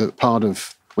think that part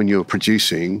of when you're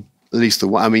producing, at least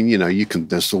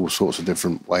there's all sorts of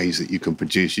different ways that you can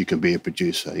produce. You can be a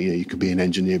producer, you can be an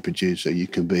engineer producer, you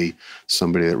can be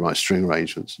somebody that writes string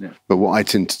arrangements. Yeah. But what I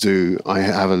tend to do, I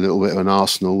have a little bit of an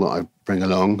arsenal that I bring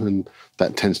along, and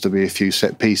that tends to be a few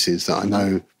set pieces that I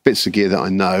know, bits of gear that I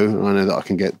know, and I know that I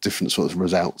can get different sorts of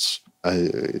results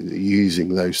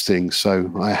using those things.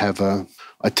 So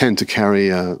I tend to carry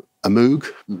a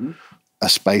Moog, a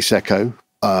Space Echo,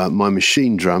 my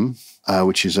machine drum,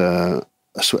 which is a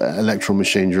electron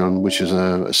machine drum, which is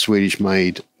a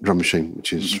Swedish-made drum machine,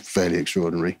 which is fairly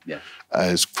extraordinary. Yeah,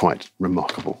 it's quite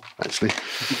remarkable, actually.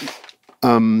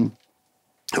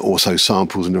 It also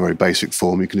samples in a very basic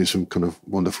form. You can do some kind of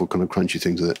wonderful, kind of crunchy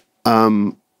things with it.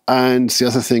 And the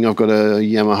other thing, I've got a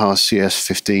Yamaha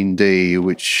CS15D,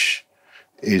 which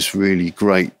is really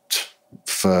great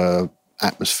for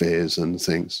atmospheres and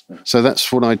things. So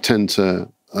that's what I tend to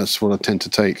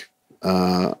take.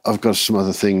 I've got some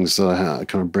other things that I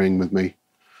kind of bring with me,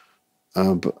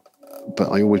 but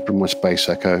I always bring my Space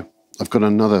Echo. I've got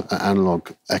another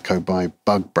analog Echo by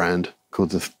Bug brand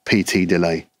called the PT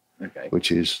Delay,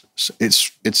 which is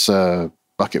it's a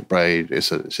bucket braid.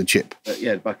 It's a chip.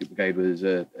 The Bucket Brigade was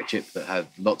a chip that had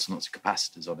lots and lots of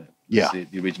capacitors on it. Yeah,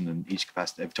 the original, and each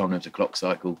capacitor, every time there was a clock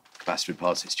cycle, capacitor would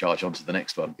pass its charge on to the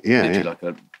next one. Yeah, literally like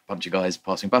a bunch of guys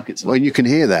passing buckets. Well, you can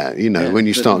hear that, when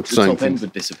you start the top end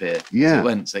would disappear. Yeah,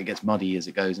 so it gets muddy as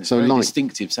it goes. And it's a very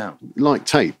distinctive sound. Like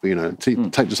tape,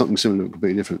 tape does something similar, but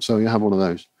completely different. So you have one of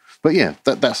those. But yeah,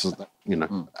 that's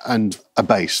and a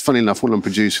bass. Funny enough, when I'm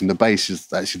producing, the bass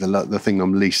is actually the thing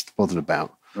I'm least bothered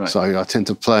about. Right. So I tend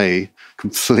to play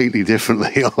completely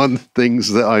differently on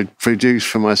things that I produce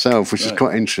for myself, which is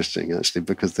quite interesting actually,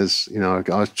 because there's, I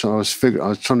was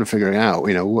trying to figure it out.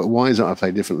 Why is it I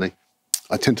play differently?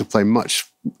 I tend to play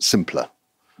much simpler,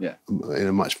 in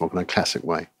a much more kind of classic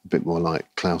way, a bit more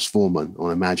like Klaus Voormann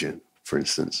on Imagine, for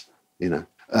instance.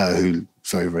 Who's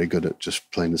very, very good at just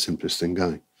playing the simplest thing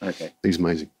going. Okay, he's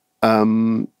amazing.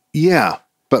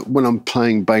 But when I'm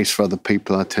playing bass for other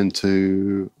people, I tend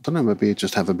to, I don't know, maybe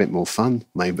just have a bit more fun,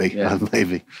 maybe,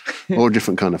 or a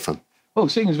different kind of fun. Well,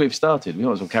 seeing as we've started, we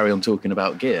might as well carry on talking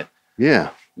about gear. Yeah.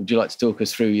 Would you like to talk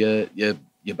us through your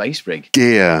bass rig?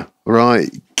 Gear, right?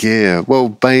 Gear. Well,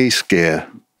 bass gear.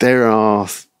 There are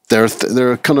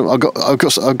kind of. I've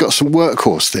got some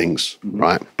workhorse things,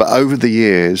 right? But over the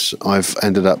years, I've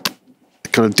ended up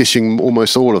kind of dishing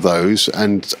almost all of those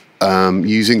and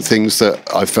using things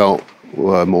that I felt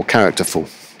were more characterful.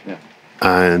 Yeah.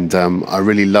 And I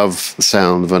really love the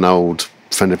sound of an old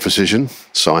Fender Precision,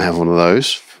 so I have one of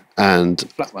those. And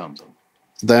flat wounds on.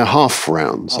 They're half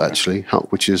rounds, actually,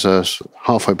 which is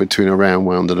halfway between a round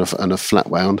wound and a flat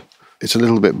wound. It's a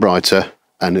little bit brighter,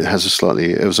 and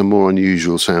it was a more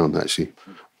unusual sound, actually.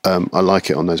 I like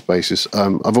it on those basses.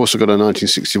 I've also got a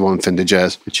 1961 Fender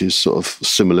Jazz, which is sort of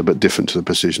similar but different to the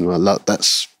Precision.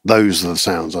 Those are the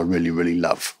sounds I really, really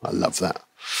love. I love that.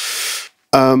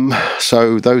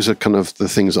 So those are kind of the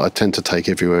things that I tend to take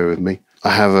everywhere with me. I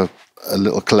have a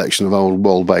little collection of old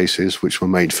Wall basses, which were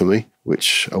made for me,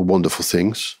 which are wonderful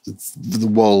things. The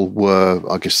Wall were,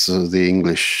 I guess, the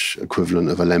English equivalent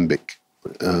of alembic,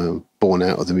 born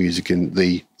out of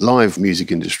the live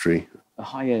music industry. A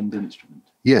high-end instrument.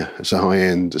 Yeah, it's a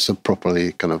high-end, it's a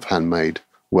properly kind of handmade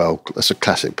well, that's a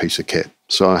classic piece of kit.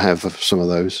 So I have some of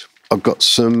those. I've got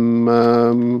some,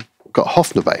 got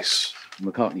Hofner bass.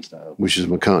 McCartney style. Which is a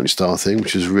McCartney style thing,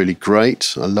 which is really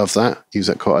great. I love that. Use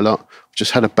that quite a lot.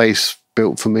 Just had a bass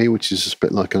built for me, which is a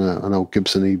bit like an old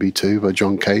Gibson EB2 by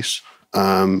John Case,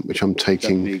 which I'm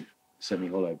taking. That big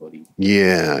semi-hollow body.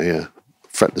 Yeah.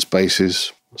 Fretless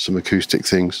basses, some acoustic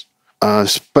things.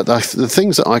 But the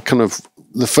things that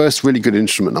the first really good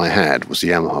instrument I had was the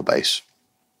Yamaha bass.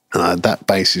 And that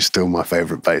bass is still my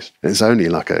favourite bass. It's only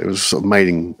it was sort of made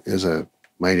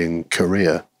in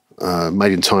Korea.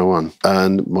 Made in Taiwan,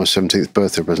 and my 17th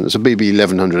birthday present. It's a BB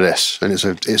 1100S, and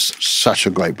it's such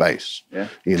a great bass. Yeah.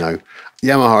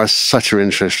 Yamaha is such an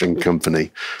interesting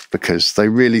company because they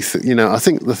really, I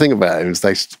think the thing about it is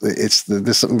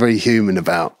there's something very human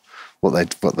about what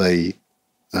they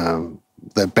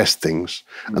their best things,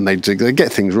 and they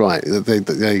get things right. They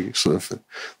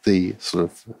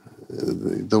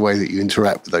the way that you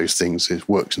interact with those things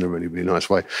works in a really, really nice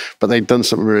way. But they've done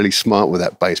something really smart with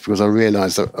that bass, because I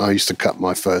realised that I used to cut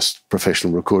my first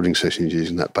professional recording sessions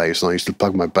using that bass, and I used to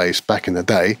plug my bass back in the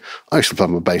day. I used to plug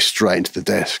my bass straight into the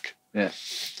desk, and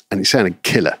it sounded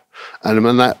killer.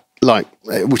 And that,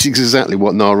 which is exactly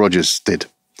what Nile Rodgers did,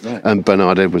 right. And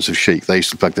Bernard Edwards of Chic. They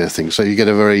used to plug their things, so you get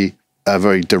a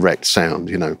very direct sound.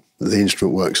 The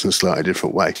instrument works in a slightly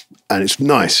different way, and it's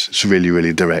nice. It's really,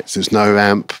 really direct. There's no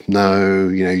amp,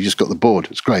 you just got the board.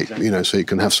 It's great, exactly. So you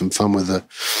can have some fun with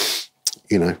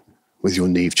with your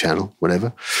Neve channel,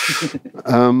 whatever.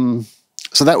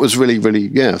 So that was really, really,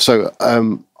 So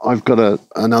I've got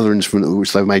another instrument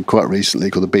which they've made quite recently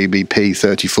called the BBP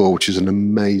 34, which is an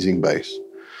amazing bass.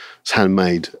 It's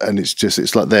handmade, and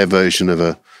it's like their version of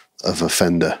a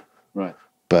Fender, right?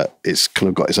 But it's kind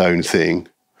of got its own thing.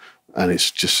 And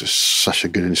it's just such a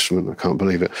good instrument. I can't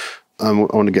believe it. I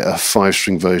want to get a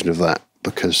 5-string version of that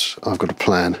because I've got a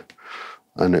plan,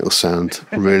 and it'll sound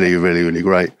really, really, really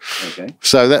great. Okay.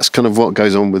 So that's kind of what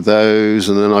goes on with those.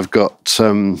 And then I've got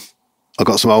some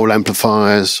old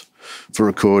amplifiers for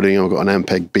recording. I've got an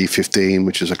Ampeg B15,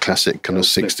 which is a classic kind of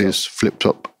 60s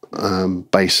flip-top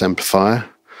bass amplifier.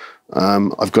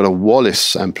 I've got a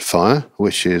Wallace amplifier,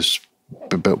 which is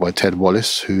built by Ted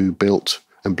Wallace, who built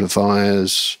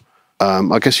amplifiers.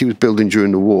 I guess he was building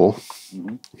during the war.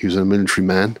 Mm-hmm. He was a military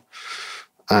man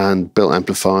and built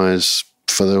amplifiers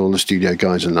for all the studio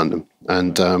guys in London.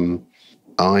 And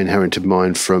I inherited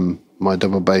mine from my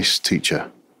double bass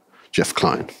teacher, Jeff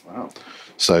Klein. Wow.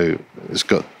 So it's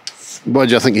got... I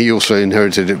think he also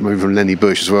inherited it from Lenny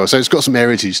Bush as well. So it's got some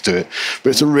heritage to it.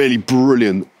 But it's a really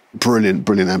brilliant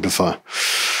amplifier.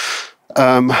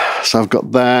 So I've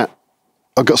got that.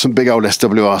 I've got some big old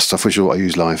SWR stuff, which is what I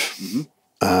use live. Mm-hmm.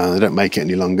 They don't make it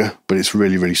any longer, but it's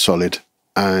really, really solid.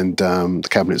 And the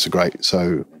cabinets are great.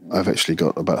 So I've actually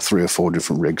got about 3 or 4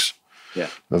 different rigs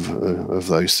of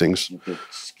those things.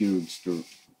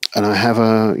 And I have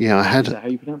I had... Is that how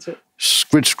you pronounce it?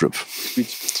 Squidstrup,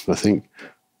 I think.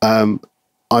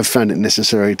 I've found it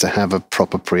necessary to have a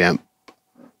proper preamp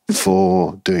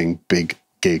for doing big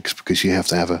gigs, because you have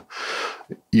to have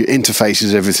your interface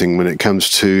is everything when it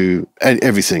comes to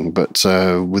everything, but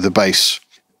with the bass,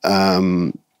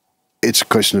 it's a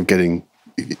question of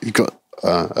you've got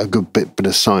a good bit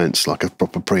of science, like a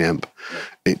proper preamp.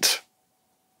 It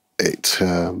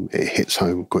hits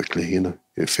home quickly,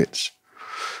 it fits.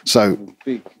 So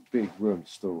big room to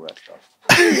store that stuff.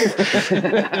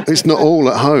 It's not all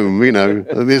at home,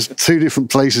 There's 2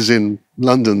 different places in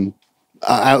London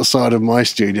outside of my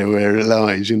studio where it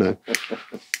lies,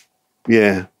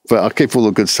 Yeah, but I keep all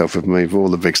the good stuff with me, but all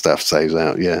the big stuff stays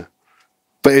out, yeah.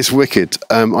 But it's wicked.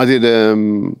 I did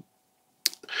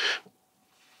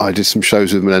some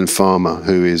shows with Mylène Farmer,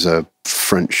 who is a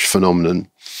French phenomenon.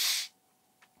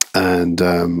 And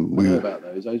I know about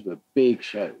those. Those were big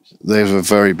shows. They were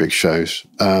very big shows.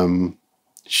 When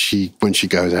she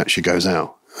goes out, she goes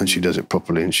out, and she does it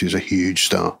properly, and she's a huge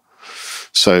star.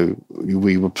 So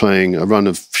we were playing a run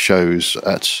of shows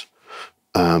at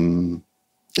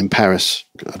in Paris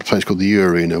at a place called the U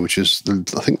Arena, which is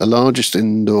I think the largest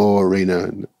indoor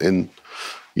arena in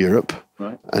Europe,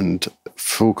 right. And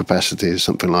full capacity is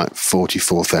something like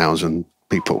 44,000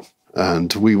 people. And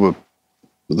the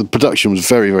production was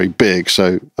very, very big,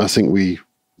 so I think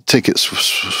tickets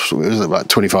was about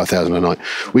 25,000 a night.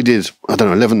 We did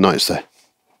 11 nights there.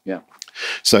 Yeah.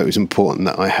 So it was important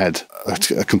that I had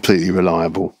a completely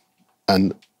reliable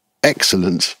and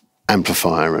excellent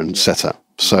amplifier and setup.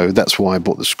 So that's why I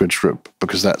bought the Squidstrup,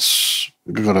 because that's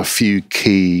got a few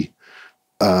key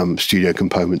studio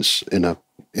components in a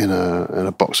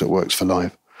box that works for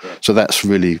live. Yeah. So that's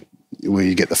really where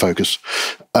you get the focus.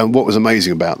 And what was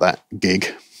amazing about that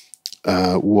gig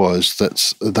was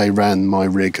that they ran my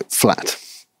rig flat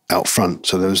out front,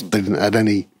 so they didn't add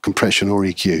any compression or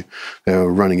EQ. They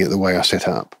were running it the way I set it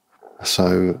up.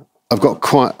 So I've got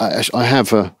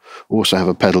also have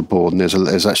a pedal board, and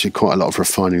there's actually quite a lot of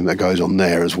refining that goes on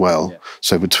there as well. Yeah.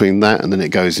 So between that and then it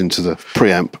goes into the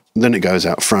preamp, and then it goes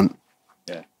out front.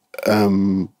 Yeah.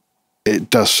 It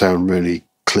does sound really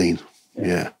clean.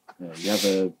 Yeah. You have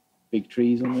a Big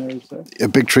Trees on there, is there? A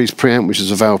Big Trees preamp, which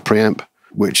is a valve preamp,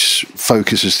 which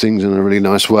focuses things in a really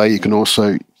nice way. You can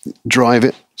also drive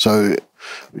it,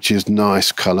 which is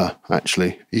nice colour,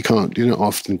 actually. You don't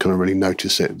often kind of really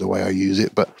notice it the way I use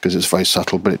it, but because it's very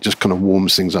subtle, but it just kind of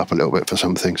warms things up a little bit for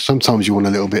some things. Sometimes you want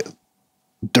a little bit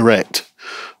direct,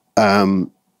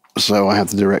 so I have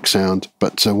the direct sound,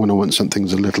 but when I want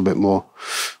something's a little bit more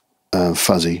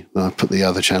fuzzy, then I put the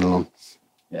other channel on.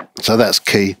 Yeah. So that's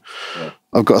key. Yeah.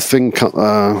 I've got a thing called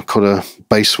a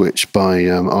bass switch by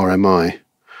RMI,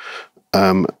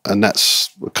 and that's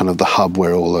kind of the hub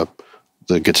where all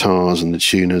the guitars and the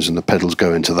tuners and the pedals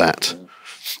go into that.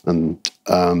 And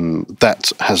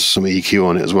that has some EQ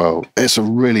on it as well. It's a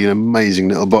really amazing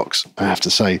little box, I have to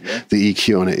say. Yeah. The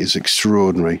EQ on it is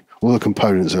extraordinary. All the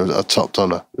components are top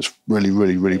dollar. It's really,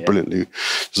 really, really brilliantly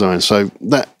designed. So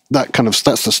that's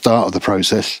the start of the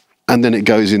process. And then it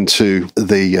goes into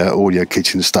the audio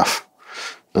kitchen stuff,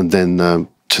 and then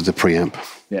to the preamp.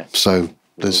 Yeah. So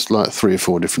there's like 3 or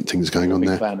 4 different things going on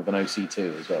there. Big fan of an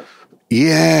OC2 as well.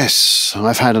 Yes,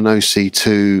 I've had an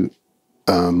OC2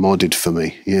 modded for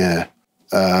me. Yeah,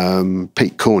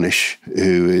 Pete Cornish,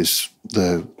 who is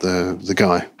the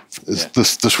guy,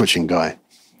 the switching guy.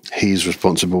 He's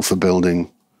responsible for building.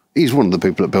 He's one of the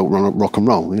people that built rock and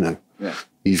roll. You know. Yeah.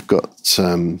 You've got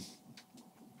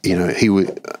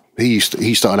he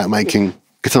started out making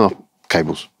guitar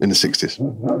cables in the 60s,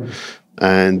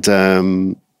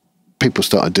 and people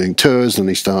started doing tours, and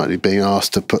he started being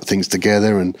asked to put things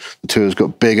together, and the tours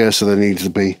got bigger, so they needed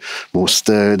to be more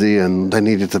sturdy, and they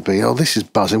needed to be, oh, this is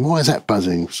buzzing, why is that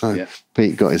buzzing? So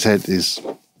Pete got he was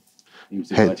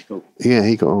vertical. Yeah,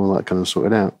 he got all that kind of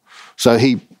sorted out. So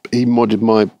he modded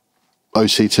my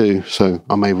OC2, so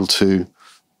I'm able to.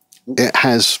 It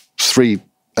has 3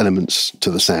 elements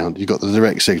to the sound. You've got the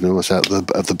direct signal that's out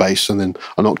of the bass, and then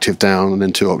an octave down, and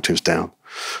then 2 octaves down.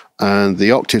 And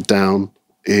the octave down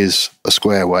is a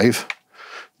square wave.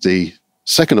 The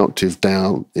second octave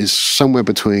down is somewhere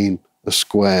between a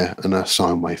square and a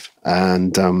sine wave,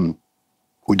 and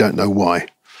we don't know why.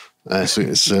 So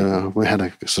we had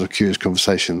a sort of curious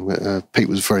conversation. Pete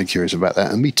was very curious about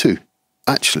that, and me too.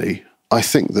 Actually, I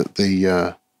think that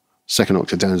the second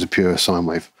octave down is a pure sine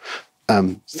wave.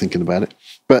 Thinking about it,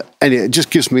 but anyway, it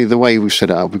just gives me the way we've set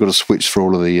it up. We've got a switch for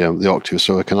all of the octaves,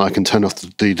 so I can turn off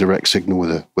the direct signal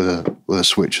with a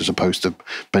switch, as opposed to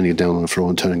bending it down on the floor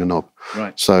and turning a knob.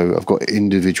 Right. So I've got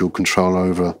individual control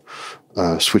over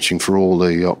switching for all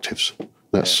the octaves.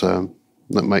 That's that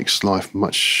makes life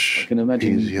much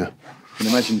easier. I can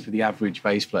imagine for the average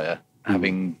bass player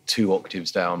having 2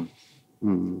 octaves down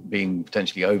being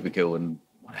potentially overkill, and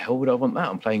why the hell would I want that?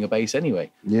 I'm playing a bass anyway.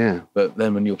 Yeah. But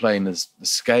then when you're playing the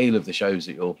scale of the shows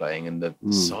that you're playing and the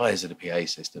size of the PA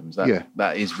systems,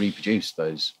 that is reproduced,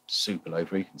 those super low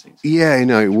frequencies. Yeah,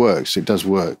 it works. It does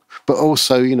work. But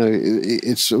also,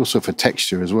 it's also for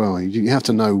texture as well. You have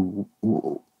to know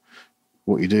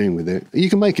what you're doing with it. You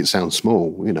can make it sound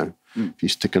small, If you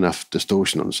stick enough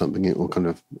distortion on something, it'll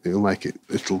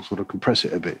sort of compress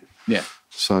it a bit. Yeah.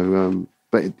 So,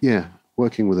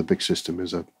 working with a big system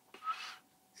is a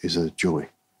joy,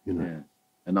 Yeah,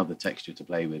 another texture to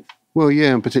play with. Well,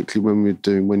 yeah, and particularly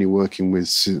when you're working with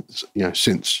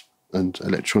synths and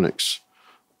electronics,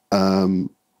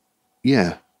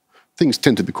 things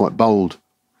tend to be quite bold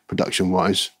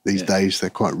production-wise these days. They're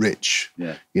quite rich,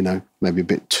 maybe a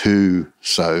bit too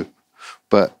so,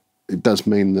 but it does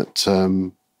mean that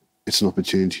it's an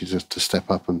opportunity to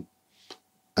step up and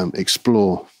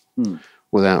explore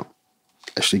without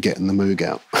actually getting the moog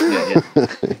out.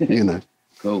 Yeah.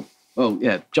 Cool. Well,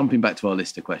 jumping back to our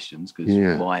list of questions,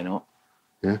 because why not?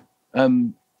 Yeah.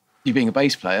 You being a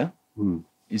bass player,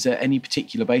 is there any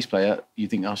particular bass player you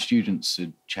think our students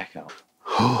should check out?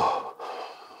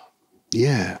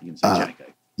 Yeah. You can say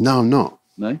Jacko. No, I'm not.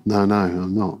 No? No,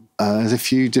 I'm not. There's a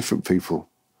few different people.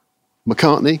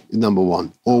 McCartney is number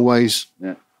 1. Always.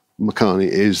 Yeah. McCartney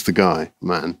is the guy,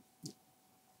 man.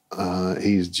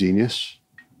 He's a genius.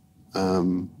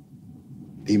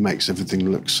 He makes everything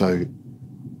look so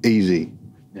easy,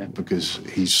 because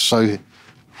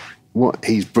what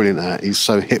he's brilliant at. He's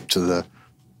so hip to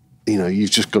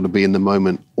you've just got to be in the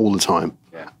moment all the time.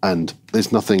 Yeah. And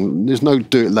there's no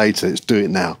do it later, it's do it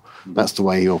now. That's the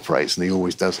way he operates, and he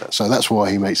always does that. So that's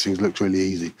why he makes things look really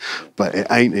easy. But it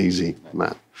ain't easy,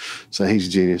 man. So he's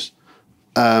a genius.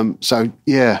 So,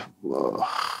 yeah,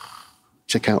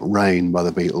 check out Rain by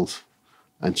the Beatles,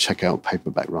 and check out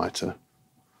Paperback Writer,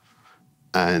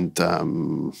 and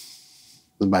the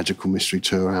Magical Mystery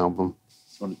Tour album.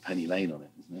 It's one with Penny Lane on it,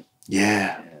 isn't it?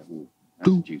 Yeah.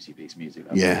 That's a juicy piece of music.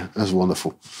 Yeah, that's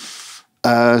wonderful.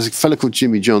 There's a fella called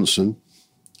Jimmy Johnson,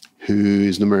 who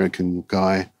is an American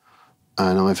guy,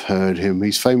 and I've heard him.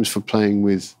 He's famous for playing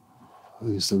with,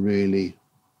 he was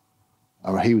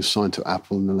signed to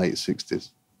Apple in the late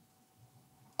 60s.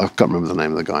 I can't remember the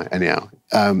name of the guy. Anyhow.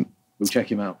 We'll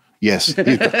check him out. Yes,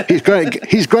 he's great.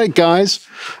 He's great, guys.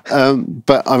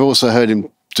 But I've also heard him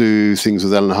do things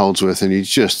with Alan Holdsworth, and he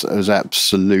just is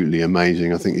absolutely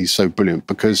amazing. I think he's so brilliant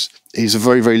because he's a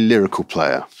very, very lyrical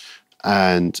player,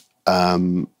 and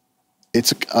I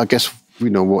guess we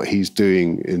know what he's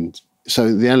doing.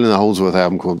 So the Alan Holdsworth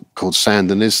album called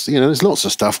Sand, and there's lots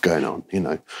of stuff going on.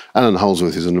 Alan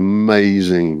Holdsworth is an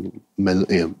amazing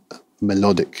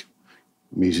melodic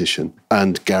musician,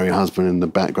 and Gary Husband in the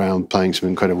background playing some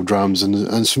incredible drums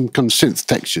and some kind of synth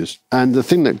textures. And the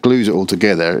thing that glues it all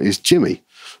together is Jimmy.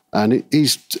 And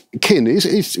he's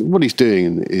what he's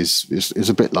doing is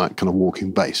a bit like kind of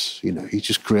walking bass. He's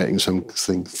just creating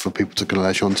something for people to kind of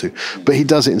latch onto. But he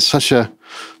does it in such a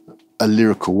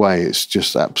lyrical way. It's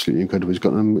just absolutely incredible. He's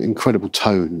got an incredible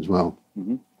tone as well.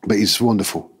 Mm-hmm. But he's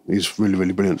wonderful. He's really,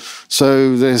 really brilliant.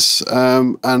 So there's,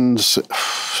 and so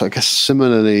I guess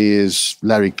similarly is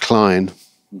Larry Klein,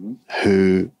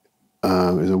 who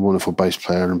is a wonderful bass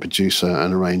player and producer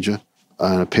and arranger,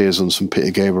 and appears on some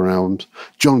Peter Gabriel albums.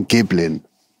 John Giblin.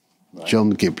 Right.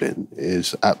 John Giblin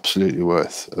is absolutely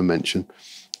worth a mention.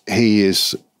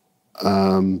 He's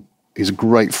a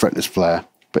great fretless player,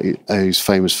 but he's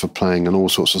famous for playing on all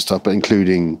sorts of stuff, but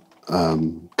including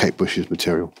Kate Bush's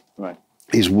material. Right.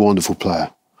 He's a wonderful player.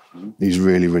 Mm-hmm. He's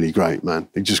really, really great, man.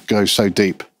 He just goes so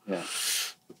deep. Yeah.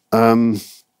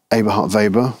 Eberhard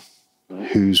Weber,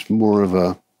 who's more of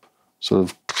a sort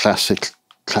of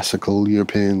classical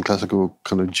European classical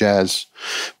kind of jazz,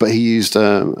 but he used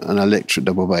an electric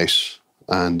double bass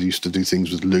and used to do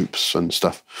things with loops and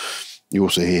stuff. You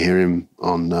also hear him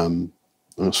on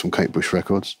some Kate Bush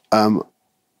records. And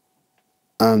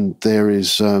there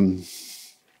is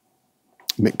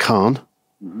Mick Kahn,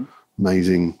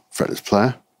 amazing fretless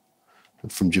player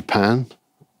from Japan,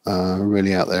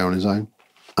 really out there on his own.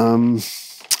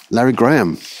 Larry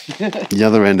Graham, the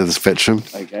other end of the spectrum.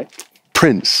 Okay.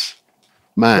 Prince,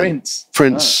 man.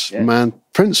 Prince, man.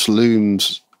 Prince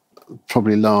looms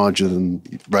probably larger than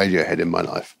Radiohead in my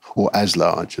life, or as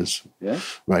large as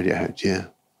Radiohead, yeah.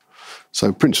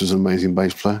 So Prince was an amazing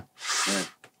bass player. Yeah.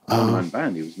 One-man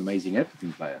band, he was an amazing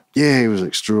everything player. Yeah, he was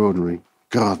extraordinary.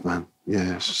 God, man.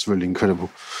 Yeah, it's just really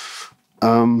incredible.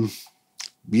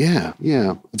 Yeah.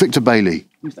 Victor Bailey.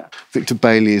 Who's that? Victor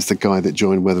Bailey is the guy that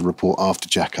joined Weather Report after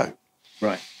Jacko.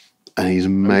 Right. And he's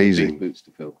amazing. Big boots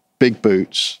to fill. Big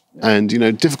boots. Yeah. And,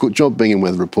 difficult job being in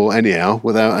Weather Report anyhow,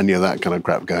 without any of that kind of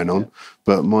crap going on. Yeah.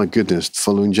 But my goodness,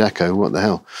 following Jacko, what the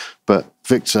hell? But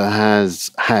Victor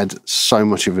has had so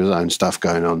much of his own stuff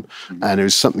going on. Mm-hmm. And it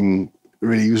was something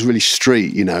really, he was really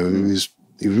street, he was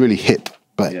really hip,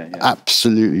 but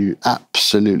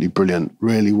absolutely brilliant,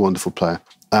 really wonderful player.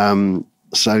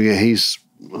 So yeah, he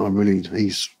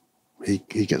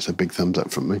gets a big thumbs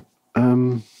up from me.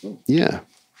 Cool. Yeah.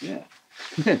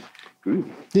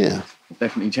 Groovy. Yeah. I'll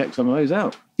definitely check some of those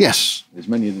out. Yes. As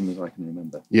many of them as I can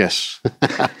remember. Yes.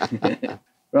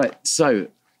 Right. So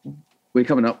we're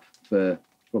coming up for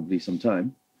probably some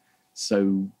time.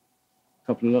 So a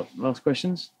couple of last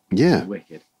questions. Yeah.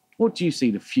 Wicked. What do you see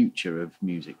the future of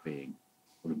music being?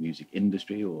 Or the music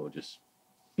industry, or just,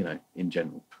 in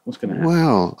general? What's going to happen?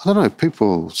 Well, I don't know.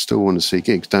 People still want to see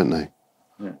gigs, don't they?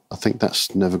 Yeah. I think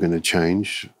that's never going to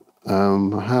change.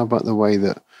 How about the way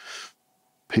that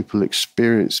people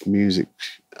experience music?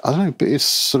 I don't know, but it's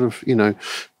sort of,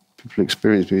 people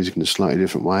experience music in a slightly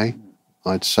different way,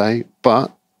 I'd say.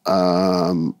 But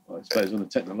well, I suppose on the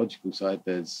technological side,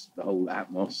 there's the whole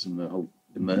Atmos and the whole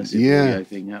immersive audio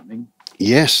thing happening.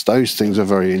 Yes, those things are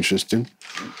very interesting.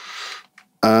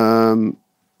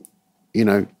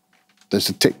 There's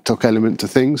a TikTok element to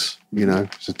things.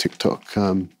 There's a TikTok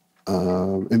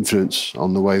influence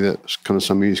on the way that kind of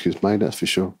some music is made. That's for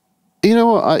sure. You know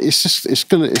what? You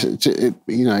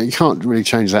can't really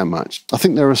change that much. I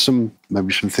think there are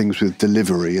maybe some things with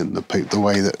delivery and the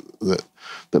way that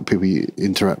people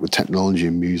interact with technology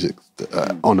and music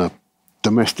on a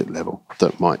domestic level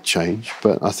that might change.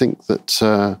 But I think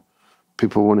that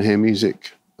people want to hear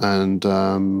music and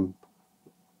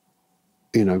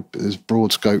you know, there's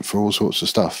broad scope for all sorts of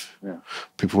stuff. Yeah.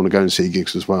 People want to go and see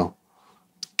gigs as well.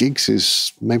 Gigs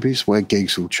is maybe it's where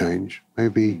gigs will change.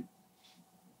 Maybe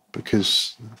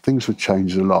because things have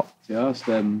changed a lot. See, I asked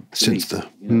Since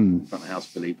Philippe, the front of house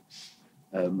Philippe.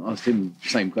 Asked him the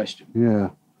same question, yeah.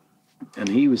 and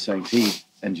he was saying he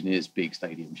engineers big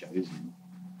stadium shows, and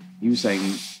he was saying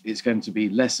it's going to be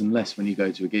less and less when you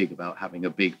go to a gig about having a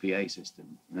big PA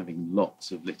system and having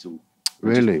lots of little,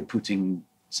 Really? just putting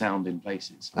sound in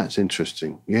places. That's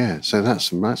interesting. Yeah, so that's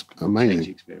Change amazing.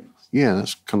 experience. Yeah,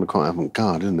 that's kind of quite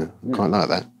avant-garde, isn't it? I quite like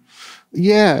that.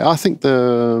 Yeah, I think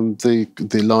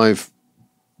the live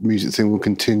music thing will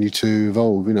continue to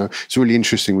evolve. You know, it's really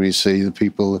interesting when you see the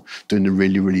people doing the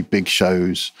really, really big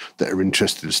shows that are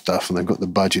interested in stuff and they've got the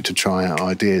budget to try out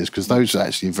ideas, because those are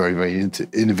actually very, very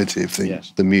innovative things. Yeah.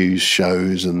 The Muse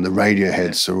shows and the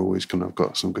Radioheads are always kind of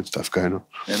got some good stuff going on.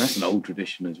 And that's an old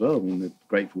tradition as well. I mean, the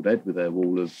Grateful Dead with their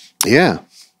wall of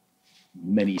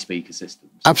many speaker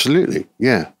systems. Absolutely,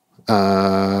 yeah.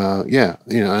 Yeah,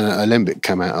 you know, and Alembic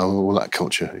came out of all that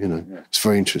culture, you know. It's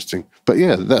very interesting. But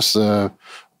yeah, that's,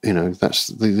 you know,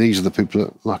 these are the people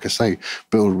that, like I say,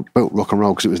 built rock and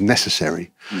roll because it was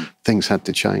necessary. Things had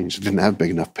to change. They didn't have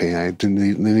big enough PA. They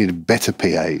needed better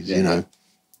PAs, you know.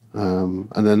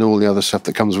 And then all the other stuff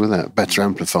that comes with that, better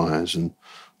amplifiers and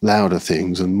louder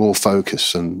things and more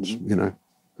focus and, you know.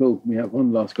 Cool. We have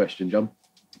one last question, John.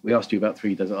 We asked you about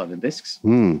 3 Desert Island discs.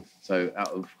 So out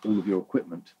of all of your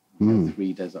equipment, you have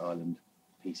 3 Desert Island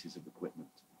pieces of equipment.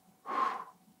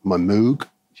 My Moog.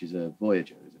 Which is a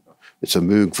Voyager, is it not? It's a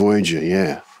Moog Voyager,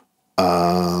 yeah.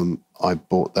 I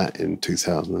bought that in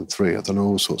 2003. I've done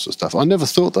all sorts of stuff. I never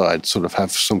thought that I'd sort of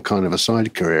have some kind of a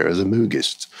side career as a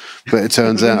Moogist, but it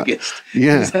turns out,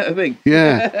 yeah, is that a thing?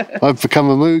 Yeah, I've become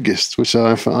a Moogist, which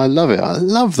I love it. I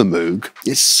love the Moog.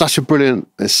 It's such a brilliant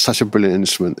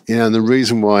instrument. You know, and the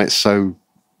reason why it's so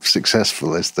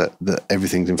successful is that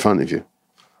everything's in front of you.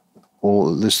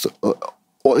 All this,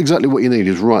 exactly what you need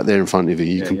is right there in front of you.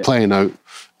 You can play a note,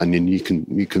 and then you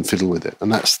can fiddle with it,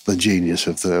 and that's the genius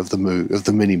of the Moog, of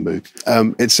the mini Moog.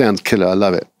 It sounds killer. I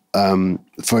love it.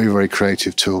 Very, very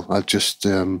creative tool.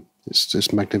 It's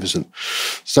just magnificent.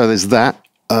 So there's that.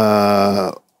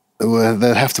 There'd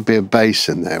have to be a bass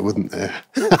in there, wouldn't there?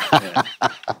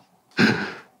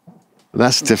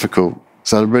 That's difficult.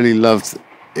 So I really loved.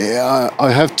 Yeah,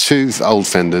 I have 2 old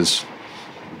Fenders,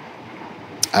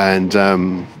 and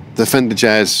the Fender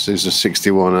Jazz is a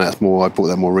 61, and that's more. I bought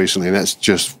that more recently, and that's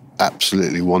just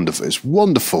absolutely wonderful. It's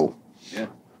wonderful. Yeah,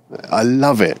 I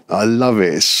love it. I love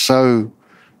it. It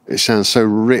sounds so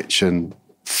rich and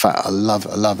fat. I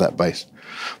love that bass.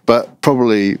 But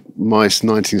probably my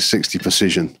 1960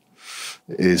 Precision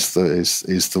is the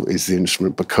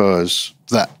instrument, because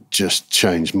that just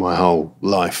changed my whole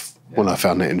life. When I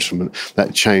found that instrument,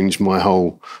 that changed my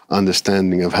whole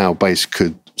understanding of how bass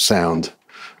could sound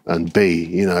and be.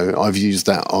 You know, I've used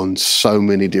that on so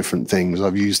many different things.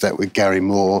 I've used that with Gary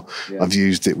Moore. I've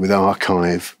used it with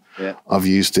Archive. I've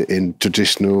used it in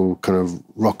traditional kind of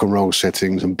rock and roll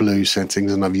settings and blues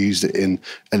settings, and I've used it in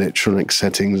electronic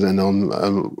settings and on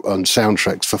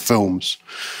soundtracks for films.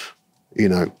 You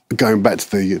know, going back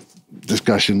to the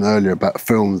discussion earlier about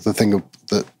films, the thing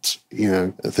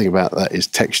about that is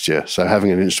texture. So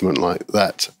having an instrument like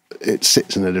that, it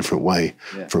sits in a different way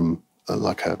from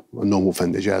like a normal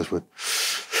Fender Jazz would.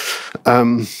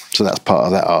 So that's part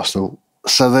of that arsenal.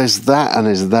 So there's that and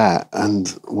there's that.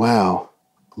 And wow,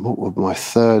 what would my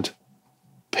third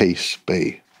piece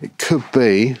be? It could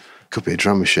be a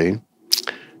drum machine.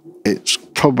 It's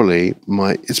probably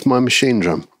my machine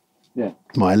drum. Yeah.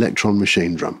 My Electron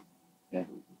machine drum. Yeah.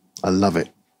 I love it.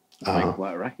 Make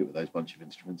quite a racket with those bunch of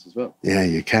instruments as well. Yeah,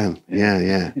 you can.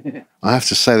 Yeah. I have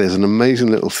to say, there's an amazing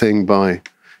little thing by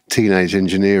Teenage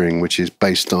Engineering, which is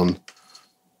based on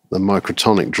the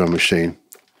Microtonic drum machine.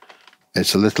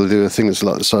 It's a thing that's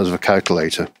like the size of a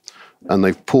calculator, and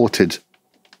they've ported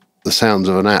the sounds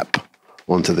of an app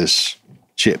onto this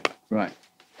chip. Right.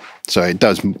 So it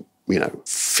does,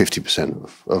 50%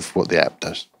 of what the app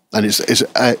does. And it's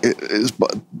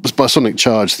by Sonic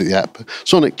Charge, the app.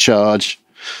 Sonic Charge,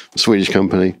 a Swedish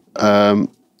company. It's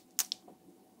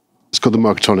called the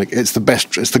Microtonic. It's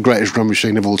the greatest drum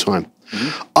machine of all time.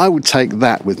 Mm-hmm. I would take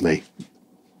that with me.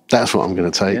 That's what I'm going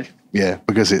to take. Yeah,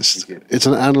 because it's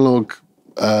an analog,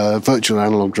 virtual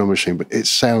analog drum machine, but it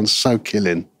sounds so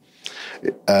killing.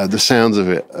 The sounds of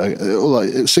it, all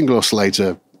like single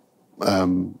oscillator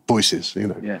voices,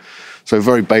 Yeah. So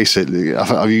very basic.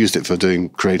 I've used it for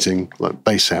creating like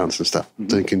bass sounds and stuff.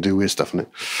 Mm-hmm. You can do weird stuff in it.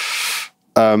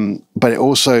 But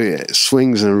it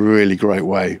swings in a really great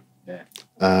way. Yeah.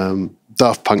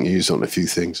 Daft Punk used on a few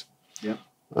things. Yeah.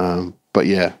 But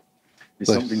yeah.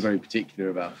 There's something very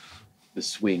particular about the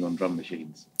swing on drum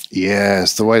machines.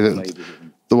 Yes, the way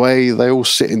they all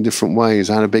sit in different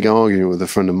ways. I had a big argument with a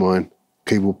friend of mine,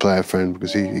 keyboard player friend,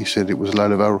 because he said it was a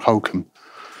load of old hokum.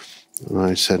 And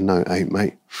I said, no, it ain't,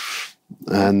 mate.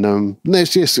 And there's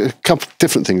just a couple of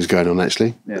different things going on,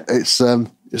 actually. Yeah. It's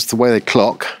the way they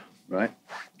clock. Right.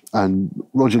 And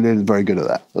Roger Lynn is very good at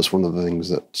that. That's one of the things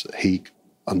that he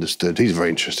understood. He's a very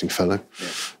interesting fellow.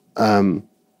 Yeah.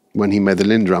 When he made the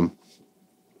Lynn drum,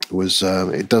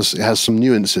 it has some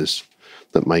nuances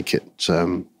that make it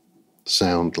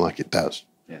sound like it does,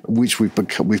 which we've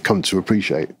come to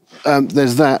appreciate.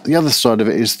 There's that. The other side of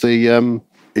it is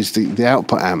the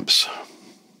output amps.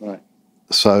 Right.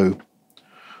 So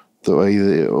the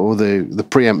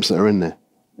preamps that are in there,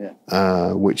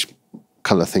 which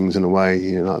colour things in a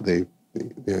way, like the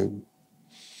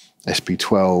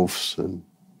SP12s, and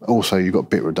also you've got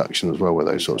bit reduction as well with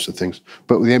those sorts of things.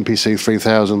 But with the MPC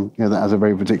 3000, that has a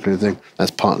very particular thing.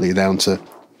 That's partly down to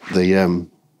the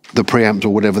preamps or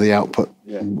whatever the output.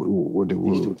 Digital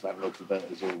analog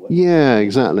converters or whatever. Yeah,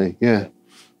 exactly. Yeah.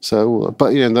 So,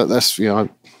 but that's I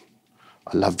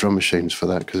love drum machines for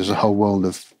that, because there's a whole world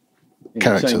of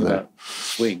character there. About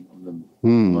swing on them.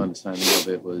 My understanding of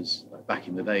it was back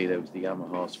in the day there was the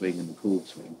Yamaha swing and the Korg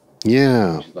swing.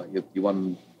 Yeah. Which is like your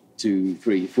 1, 2,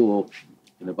 3, 4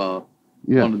 in a bar.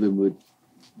 Yeah. One of them would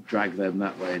drag them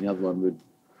that way, and the other one would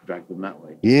drag them that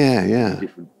way. Yeah, yeah.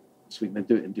 Different swing. They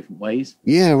do it in different ways.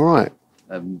 Yeah, right.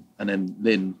 And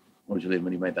then Roger Lynn,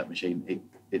 when he made that machine,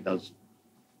 it does.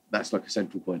 That's like a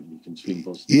central point, and you can swing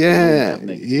positive. Yeah.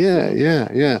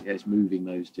 It's moving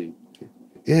those two.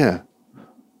 Yeah.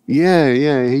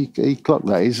 He clocked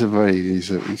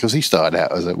that. Because he started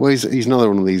out as he's another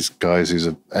one of these guys who's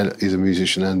a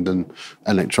musician and an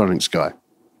electronics guy,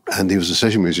 and he was a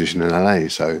session musician in LA,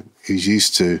 so he's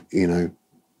used to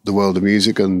the world of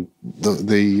music and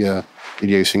the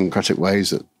idiosyncratic ways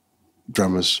that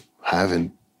drummers have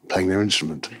in playing their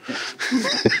instrument.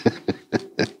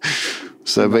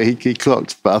 So, but he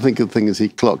clocked. But I think the thing is, he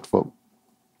clocked what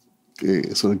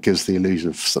it sort of gives the illusion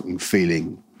of something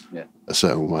feeling a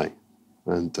certain way,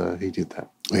 and he did that.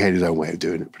 He had his own way of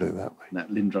doing it, put it that way. And that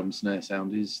Lindrum snare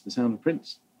sound is the sound of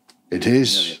Prince. It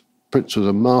is. Prince was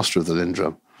a master of the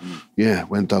Lindrum. Yeah,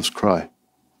 When Doves Cry.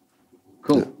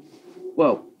 Cool. Yeah.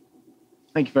 Well,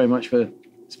 thank you very much for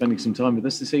spending some time with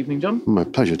us this evening, John. My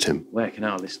pleasure, Tim. Where can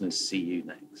our listeners see you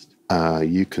next?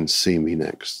 You can see me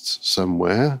next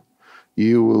somewhere.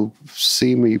 You will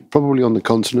see me probably on the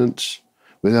continent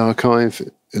with Archive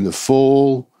in the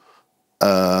fall.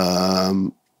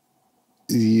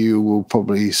 You will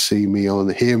probably hear me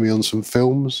on some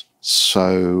films.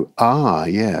 So,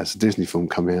 it's a Disney film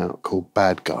coming out called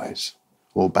Bad Guys,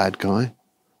 or Bad Guy,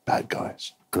 Bad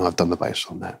Guys. And I've done the bass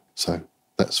on that. So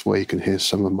that's where you can hear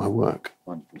some of my work.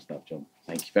 Wonderful stuff, John.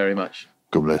 Thank you very much.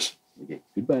 God bless. Okay.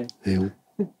 Goodbye. Yeah.